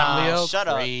 Wow. Prime Leo, Shut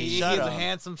up. crazy. He's Shut a up.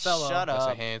 handsome fella. Shut That's a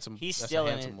up. handsome. He's that's still a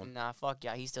in handsome it. one. Nah, fuck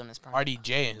yeah, he's still in his prime.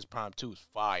 RDJ in his prime too is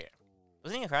fire.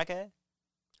 Wasn't he a crackhead?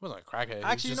 He wasn't a crackhead. He was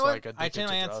Actually, you just know what? like I addicted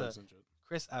changed to my drugs answer. and shit.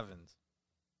 Chris Evans.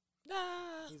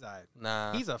 He's alright.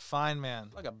 Nah. He's a fine man.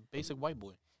 like a basic white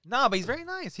boy. Nah, but he's very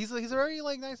nice. He's a very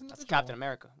like nice individual. That's Captain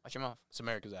America. Watch your mouth. It's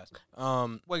America's ass.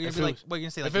 What you're if gonna it be like? was- What you're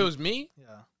gonna say? if Like it was me, yeah.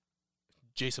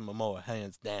 Jason Momoa,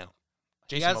 hands down.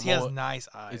 He Jason has Momoa nice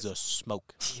eyes. is a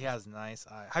smoke. He has nice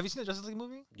eyes. Have you seen the Justice League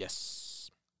movie? Yes.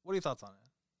 What are your thoughts on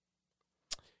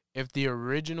it? If the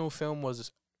original film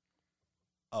was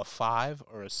a 5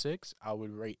 or a 6, I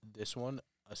would rate this one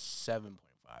a 7.5.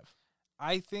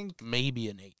 I think Maybe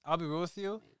an 8. I'll be real with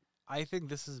you. I think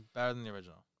this is better than the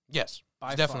original. Yes. By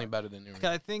It's definitely far. better than the Because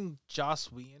original. I think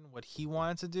Joss Whedon, what he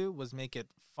wanted to do was make it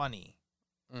funny.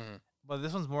 Mm-hmm. But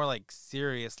this one's more like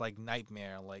serious, like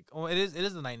nightmare. Like, oh, it is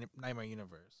the nightmare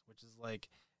universe, which is like,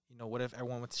 what if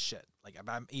everyone went to shit? Like,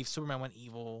 if Superman went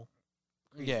evil.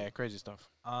 Crazy. Yeah, crazy stuff.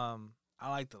 I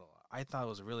liked it a lot. I thought it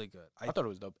was really good. I thought it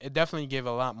was dope. It definitely gave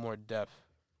a lot more depth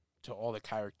to all the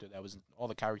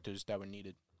characters that were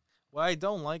needed. What I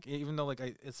don't like, even though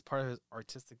it's part of his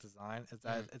artistic design, is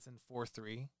that it's in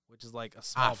 4:3, which is like a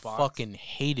small I box. fucking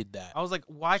hated that I was like,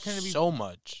 why couldn't it be? so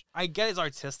much, I get it's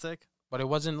artistic. but it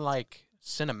wasn't like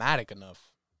cinematic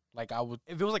enough. Like I would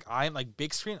If it was like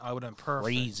big screen, I would have been perfect.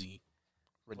 crazy,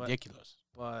 ridiculous.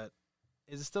 But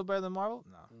is it still better than Marvel?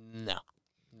 No. No,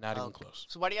 not even Okay. close.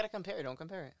 So why do you gotta compare it? Don't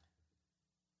compare it.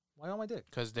 Why on my dick?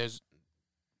 Because there's,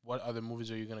 what other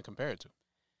movies are you gonna compare it to?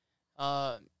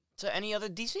 To any other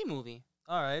DC movie.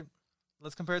 All right,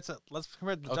 let's compare it to the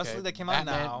Justice League that came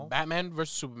Batman, out now. Batman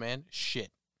versus Superman,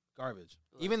 shit. Garbage.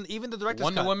 Even the director's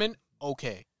Wonder cut. Woman,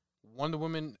 okay. Wonder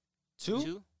Woman two.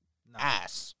 Two? Nah.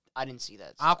 ass. I didn't see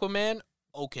that. So Aquaman,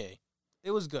 okay.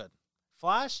 It was good.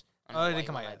 Flash. I don't know Oh, it why didn't you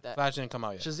come went out like yet. that. Flash didn't come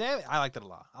out yet. Shazam. I liked it a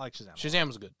lot. I like Shazam. a lot. Shazam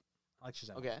was good. I like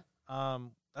Shazam. Okay.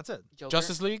 That's it. Joker?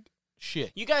 Justice League,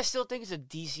 shit. You guys still think it's a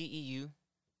DCEU?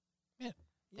 Yeah.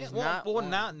 There's Well, not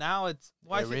one. now it's.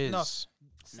 Well, I There think, no, is.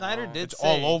 Snyder No. did It's say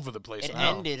all over the place It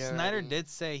now. ended. Snyder already. did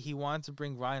say he wanted to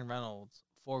bring Ryan Reynolds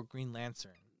for Green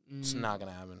Lantern. It's not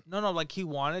gonna happen. No, like he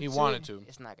wanted. He to. wanted to,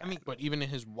 It's not. I mean, but even in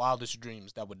his wildest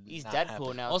dreams, that would he's not Deadpool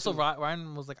happen. now. Also, too.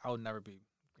 Ryan was like, "I would never be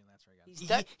Green Lantern again." He's He,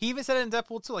 dead- he even said it in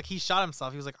Deadpool too. Like he shot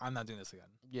himself. He was like, "I'm not doing this again."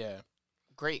 Yeah,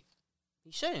 Great.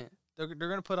 He shouldn't. They're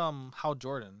gonna put Hal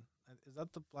Jordan. Is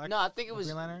that the black? No, I think it was.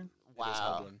 Green Lantern. It is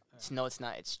Hal Wow. Jordan. No, it's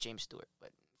not. It's James Stewart.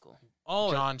 But cool.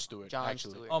 Oh, John Stewart. John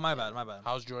actually, Stewart. oh, my bad, my bad.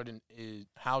 Hal Jordan is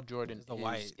the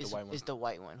white- the white one. Is the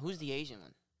white one? Who's the Asian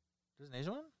one? There's an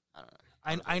Asian one. I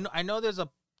don't know. I know. There's a.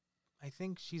 I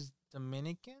think she's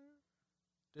Dominican.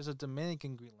 There's a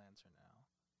Dominican Green Lantern now,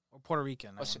 or Puerto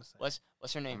Rican. What's I want to say.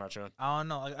 what's her I'm name? not sure. I don't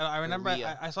know. Like, I remember.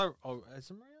 Maria. I saw. Oh, is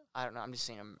it Maria? I don't know. I'm just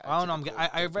saying. I don't know.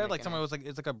 I read like Dominican somewhere it name. was like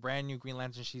it's like a brand new Green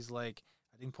Lantern. She's like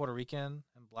I think Puerto Rican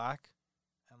and black,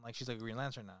 and like she's like a Green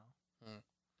Lantern now.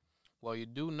 Well, you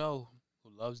do know who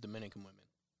loves Dominican women.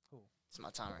 It's my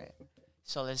time, right?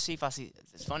 So let's see if I see.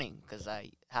 It's funny because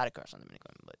I had a crush on Dominican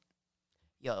women, but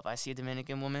yo, if I see a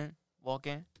Dominican woman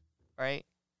walking, right,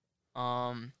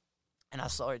 and I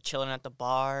saw her chilling at the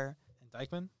bar, And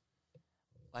Dykeman.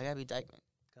 why gotta be Dykeman?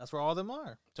 That's where all of them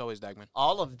are. It's always Dagman.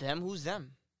 All of them? Who's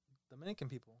them? Dominican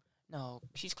people. No,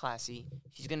 she's classy.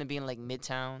 She's gonna be in like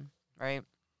Midtown, right?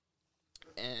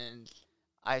 And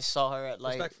I saw her at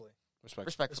like Respectfully. Respect.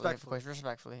 respectfully, of course,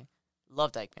 respectfully.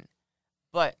 Love Dykeman,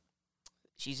 but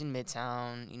she's in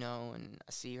Midtown, you know, and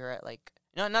I see her at like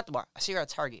no, not the bar. I see her at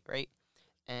Target, right?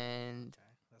 And Okay,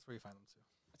 that's where you find them too.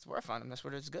 that's where I found them. That's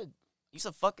where it's good. I used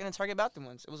to fuck in a Target bathroom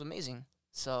once. It was amazing.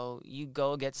 So you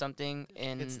go get something,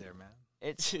 and It's there, man.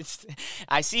 it's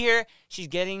I see her. She's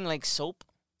getting like soap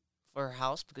for her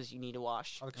house because you need to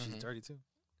wash. Oh, because Mhm. she's dirty too.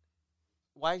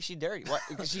 Why is she dirty? What?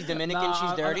 Because she's Dominican. Nah,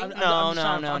 She's dirty. I'm No, just no,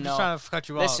 trying- no, I'm just no. trying to cut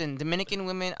you off. Listen, Dominican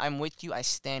women, I'm with you. I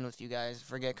stand with you guys.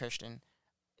 Forget Christian.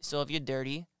 So if you're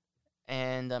dirty,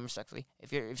 and respectfully,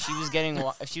 if she was getting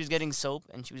if she was getting soap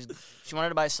and she wanted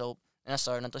to buy soap, and I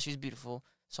saw her and I thought she was beautiful,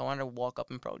 so I wanted to walk up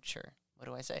and approach her. What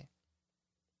do I say?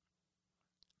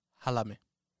 Halame.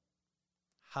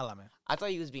 Halame. I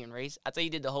thought you was being racist. I thought you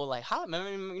did the whole like, "Hi,"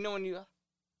 remember, you know when you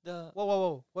the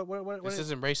Whoa. What This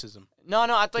isn't racism. no. I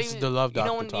thought This you. is the love you doctor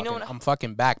know when, talking. You know when, I'm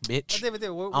fucking back, bitch. David,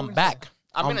 I'm back.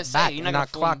 I'm gonna say back, you're not and gonna I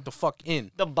fool clocked me. the fuck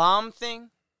in. The bomb thing.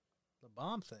 The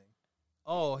bomb thing.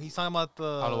 Oh, he's talking about the.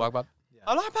 Allah Akbar. Yeah.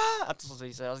 Allah Akbar. That's what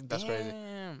he said. I was like, That's crazy.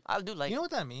 damn. I do like. You know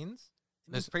what that means?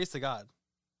 It means Listen. praise to God.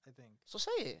 I think. So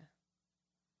say it.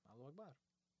 Allahu Akbar.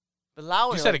 But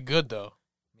louder. You said it good though.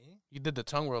 Me? You did the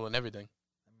tongue roll and everything.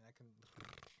 I mean, I can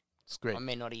It's great. I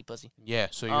may not eat pussy. Yeah.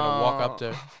 So you're gonna walk up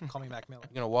to. call me Mac Miller.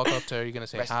 You're gonna walk up to her. You're gonna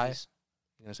say hi. Recipes.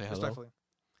 You're gonna say hello. Respectfully.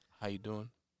 How you doing?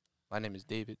 My name is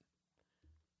David.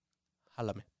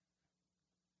 Halame.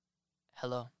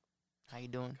 Hello. How you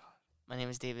doing? My name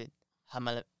is David.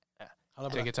 Hamale.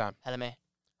 Take your time. Halame.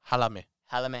 Halame.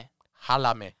 Halame.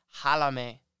 Halame.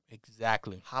 Halame.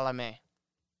 Exactly. Halame.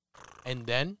 And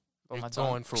then Bro, you're my tongue.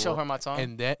 going for Show what? her my tongue.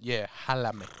 And then yeah,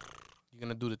 halame. You're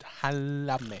gonna do the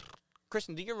halame.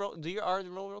 Christian, do your R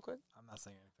roll real quick? I'm not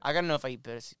saying anything. I gotta know if I eat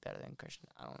pussy better than Christian.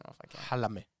 I don't know if I can.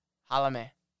 Halame.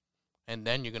 Halame. And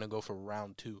then you're gonna go for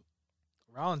round two.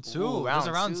 Round two. Ooh, There's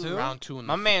a round round two. two. Round two in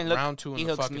My the man, look, round two in He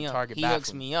the hooks fucking me up. target He bathroom.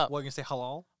 hooks me up. What, you gonna say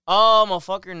halal? Oh,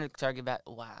 motherfucker in the target bath.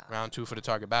 Wow. Round two for the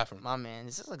target bathroom. My man,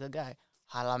 this is a good guy.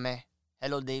 Halame.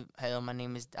 Hello, Dave. Hello, my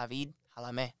name is David.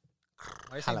 Halame.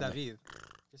 Why are you saying Halame. David?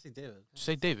 Just say David. Just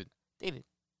say David. David.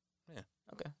 Yeah,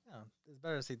 it's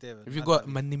better to say David. If you not go,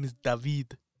 David. my name is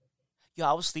David. Yo,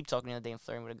 I was sleep talking the other day and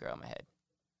flirting with a girl in my head.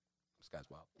 This guy's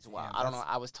wild. It's wild. Damn, I don't know.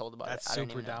 that's- I was told about That's it. I didn't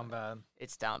super even know. down bad.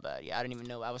 It's down bad. Yeah, I didn't even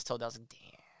know. I was told. I was like,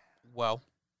 damn. Well,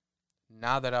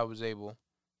 now that I was able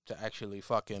to actually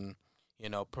fucking,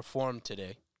 perform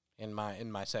today in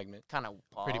my segment, Kind of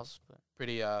Pretty- pause. But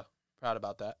pretty proud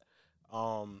about that.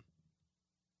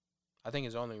 I think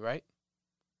it's only right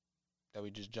that we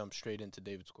just jump straight into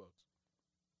David's quotes.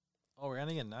 Oh, we're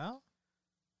ending it now?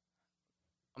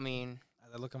 I mean,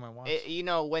 As I look at my watch.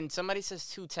 when somebody says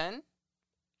 210,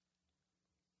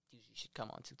 you should come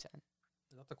on 210.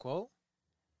 Is that the quote?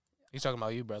 He's talking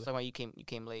about you, brother. So why you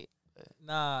came late?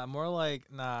 Nah, more like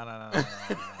nah.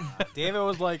 David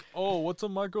was like, "Oh, what's a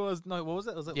micro SD? No, what was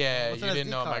it? Was it? Yeah, what's you an didn't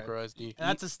SD know card? micro SD. And I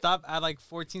had to stop at like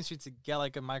 14th Street to get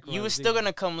like a micro. You were SD. still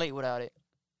gonna come late without it.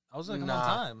 I was gonna come Nah,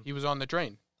 on time. he was on the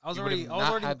train. I was you already. would've I was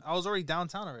not already. had- I was already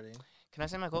downtown already. Can I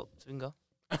say my quote so we can go?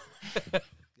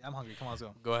 Yeah, I'm hungry. Come on, let's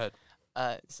go. Go ahead.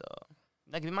 So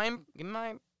now give me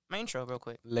my intro real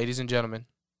quick. Ladies and gentlemen.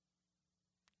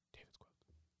 David's quote.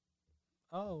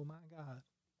 Oh my god.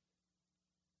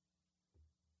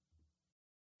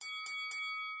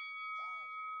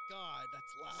 God,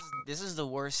 that's loud. This is the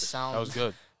worst sound. That was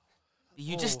good.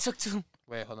 You just Oh. took two.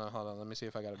 Wait, hold on. Let me see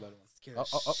if I got a better one. Scared Oh,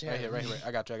 the shit right out here, of right me. here.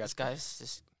 I got you. This guy's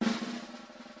just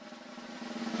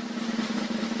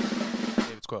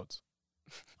David's quotes.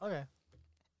 Okay.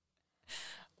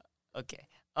 okay.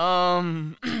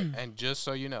 And just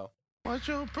so you know, What's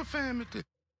your profanity?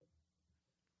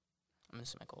 I'm gonna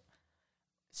say my quote.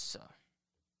 So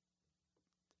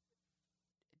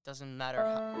it doesn't matter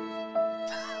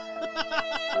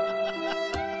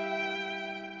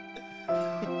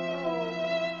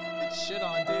Get shit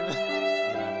on, David.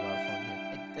 we're gonna have a lot of fun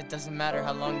here. it doesn't matter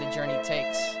how long the journey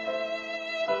takes.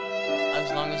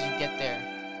 As long as you get there.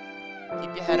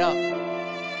 Keep your head up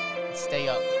and stay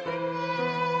up.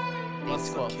 David's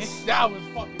quotes. That was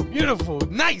fucking beautiful.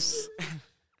 Nice.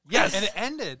 Yes. And it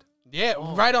ended. Yeah,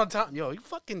 Oh. right on time. Yo, you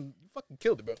fucking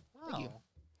killed it, bro. Thank you. Wow.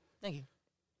 Thank you.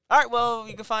 All right, well,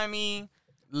 you can find me.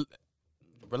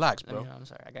 Relax, bro. I'm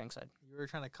sorry, I got excited. You were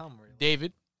trying to come, really.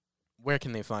 David, where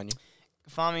can they find you? You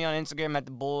can find me on Instagram at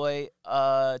theboy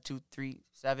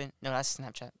 237. No, that's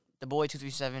Snapchat.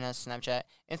 Theboy237, that's Snapchat.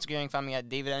 Instagram, you can find me at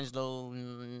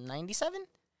DavidAngelo97.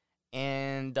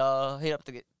 And hit up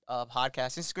the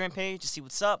podcast Instagram page to see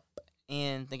what's up.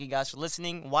 And thank you guys for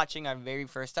listening, watching our very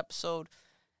first episode.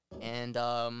 And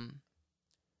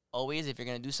always, if you're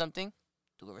going to do something,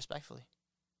 do it respectfully.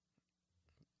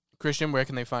 Christian, where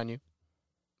can they find you?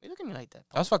 Why you look at me like that?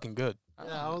 That was fucking good.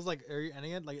 Yeah, I was like, are you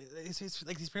ending it? Like, he's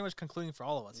like he's pretty much concluding for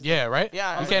all of us. He's Yeah, right?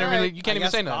 Yeah, You I was can't like, really, alright, you can't I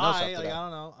even say guess nothing else bye. after Like, that. I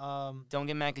don't know. Don't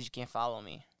get mad because you can't follow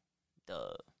me.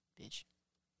 Duh, bitch.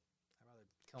 I'd rather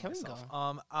kill Can we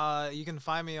myself. You can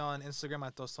find me on Instagram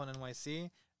at TostonNYC.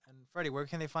 And Freddie, where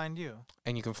can they find you?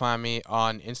 And you can find me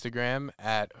on Instagram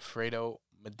at Fredo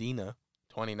Medina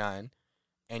 29.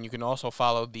 And you can also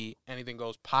follow the Anything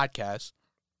Goes podcast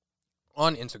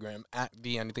on Instagram at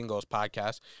the Anything Goes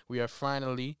podcast. We are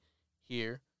finally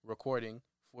here recording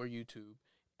for YouTube.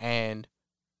 And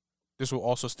this will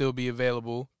also still be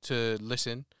available to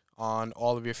listen on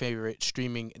all of your favorite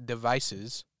streaming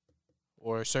devices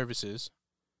or services.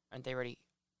 Aren't they ready?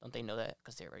 Don't they know that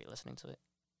because they're already listening to it?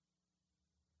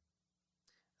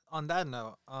 On that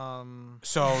note,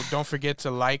 So don't forget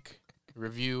to like,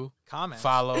 review, comment.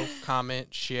 follow,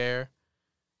 comment, share.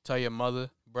 Tell your mother,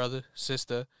 brother,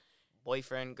 sister.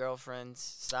 Boyfriend, girlfriend,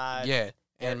 side. Yeah.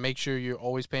 And make sure you're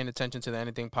always paying attention to the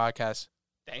Anything Podcast.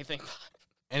 Anything.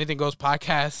 Anything Goes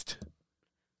Podcast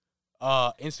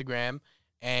Instagram.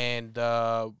 And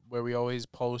where we always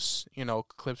post,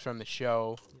 clips from the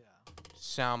show, Yeah.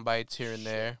 sound bites here and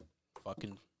there.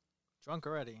 Fucking Drunk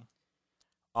already.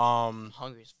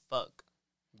 Hungry as fuck.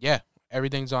 yeah,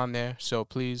 everything's on there. So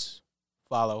please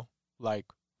follow,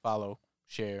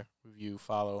 share, review,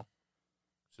 follow,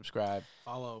 subscribe.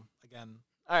 Follow again.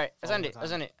 All right, let's Follow end the it.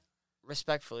 Let's time. end it.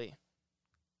 Respectfully.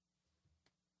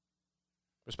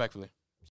 Respectfully.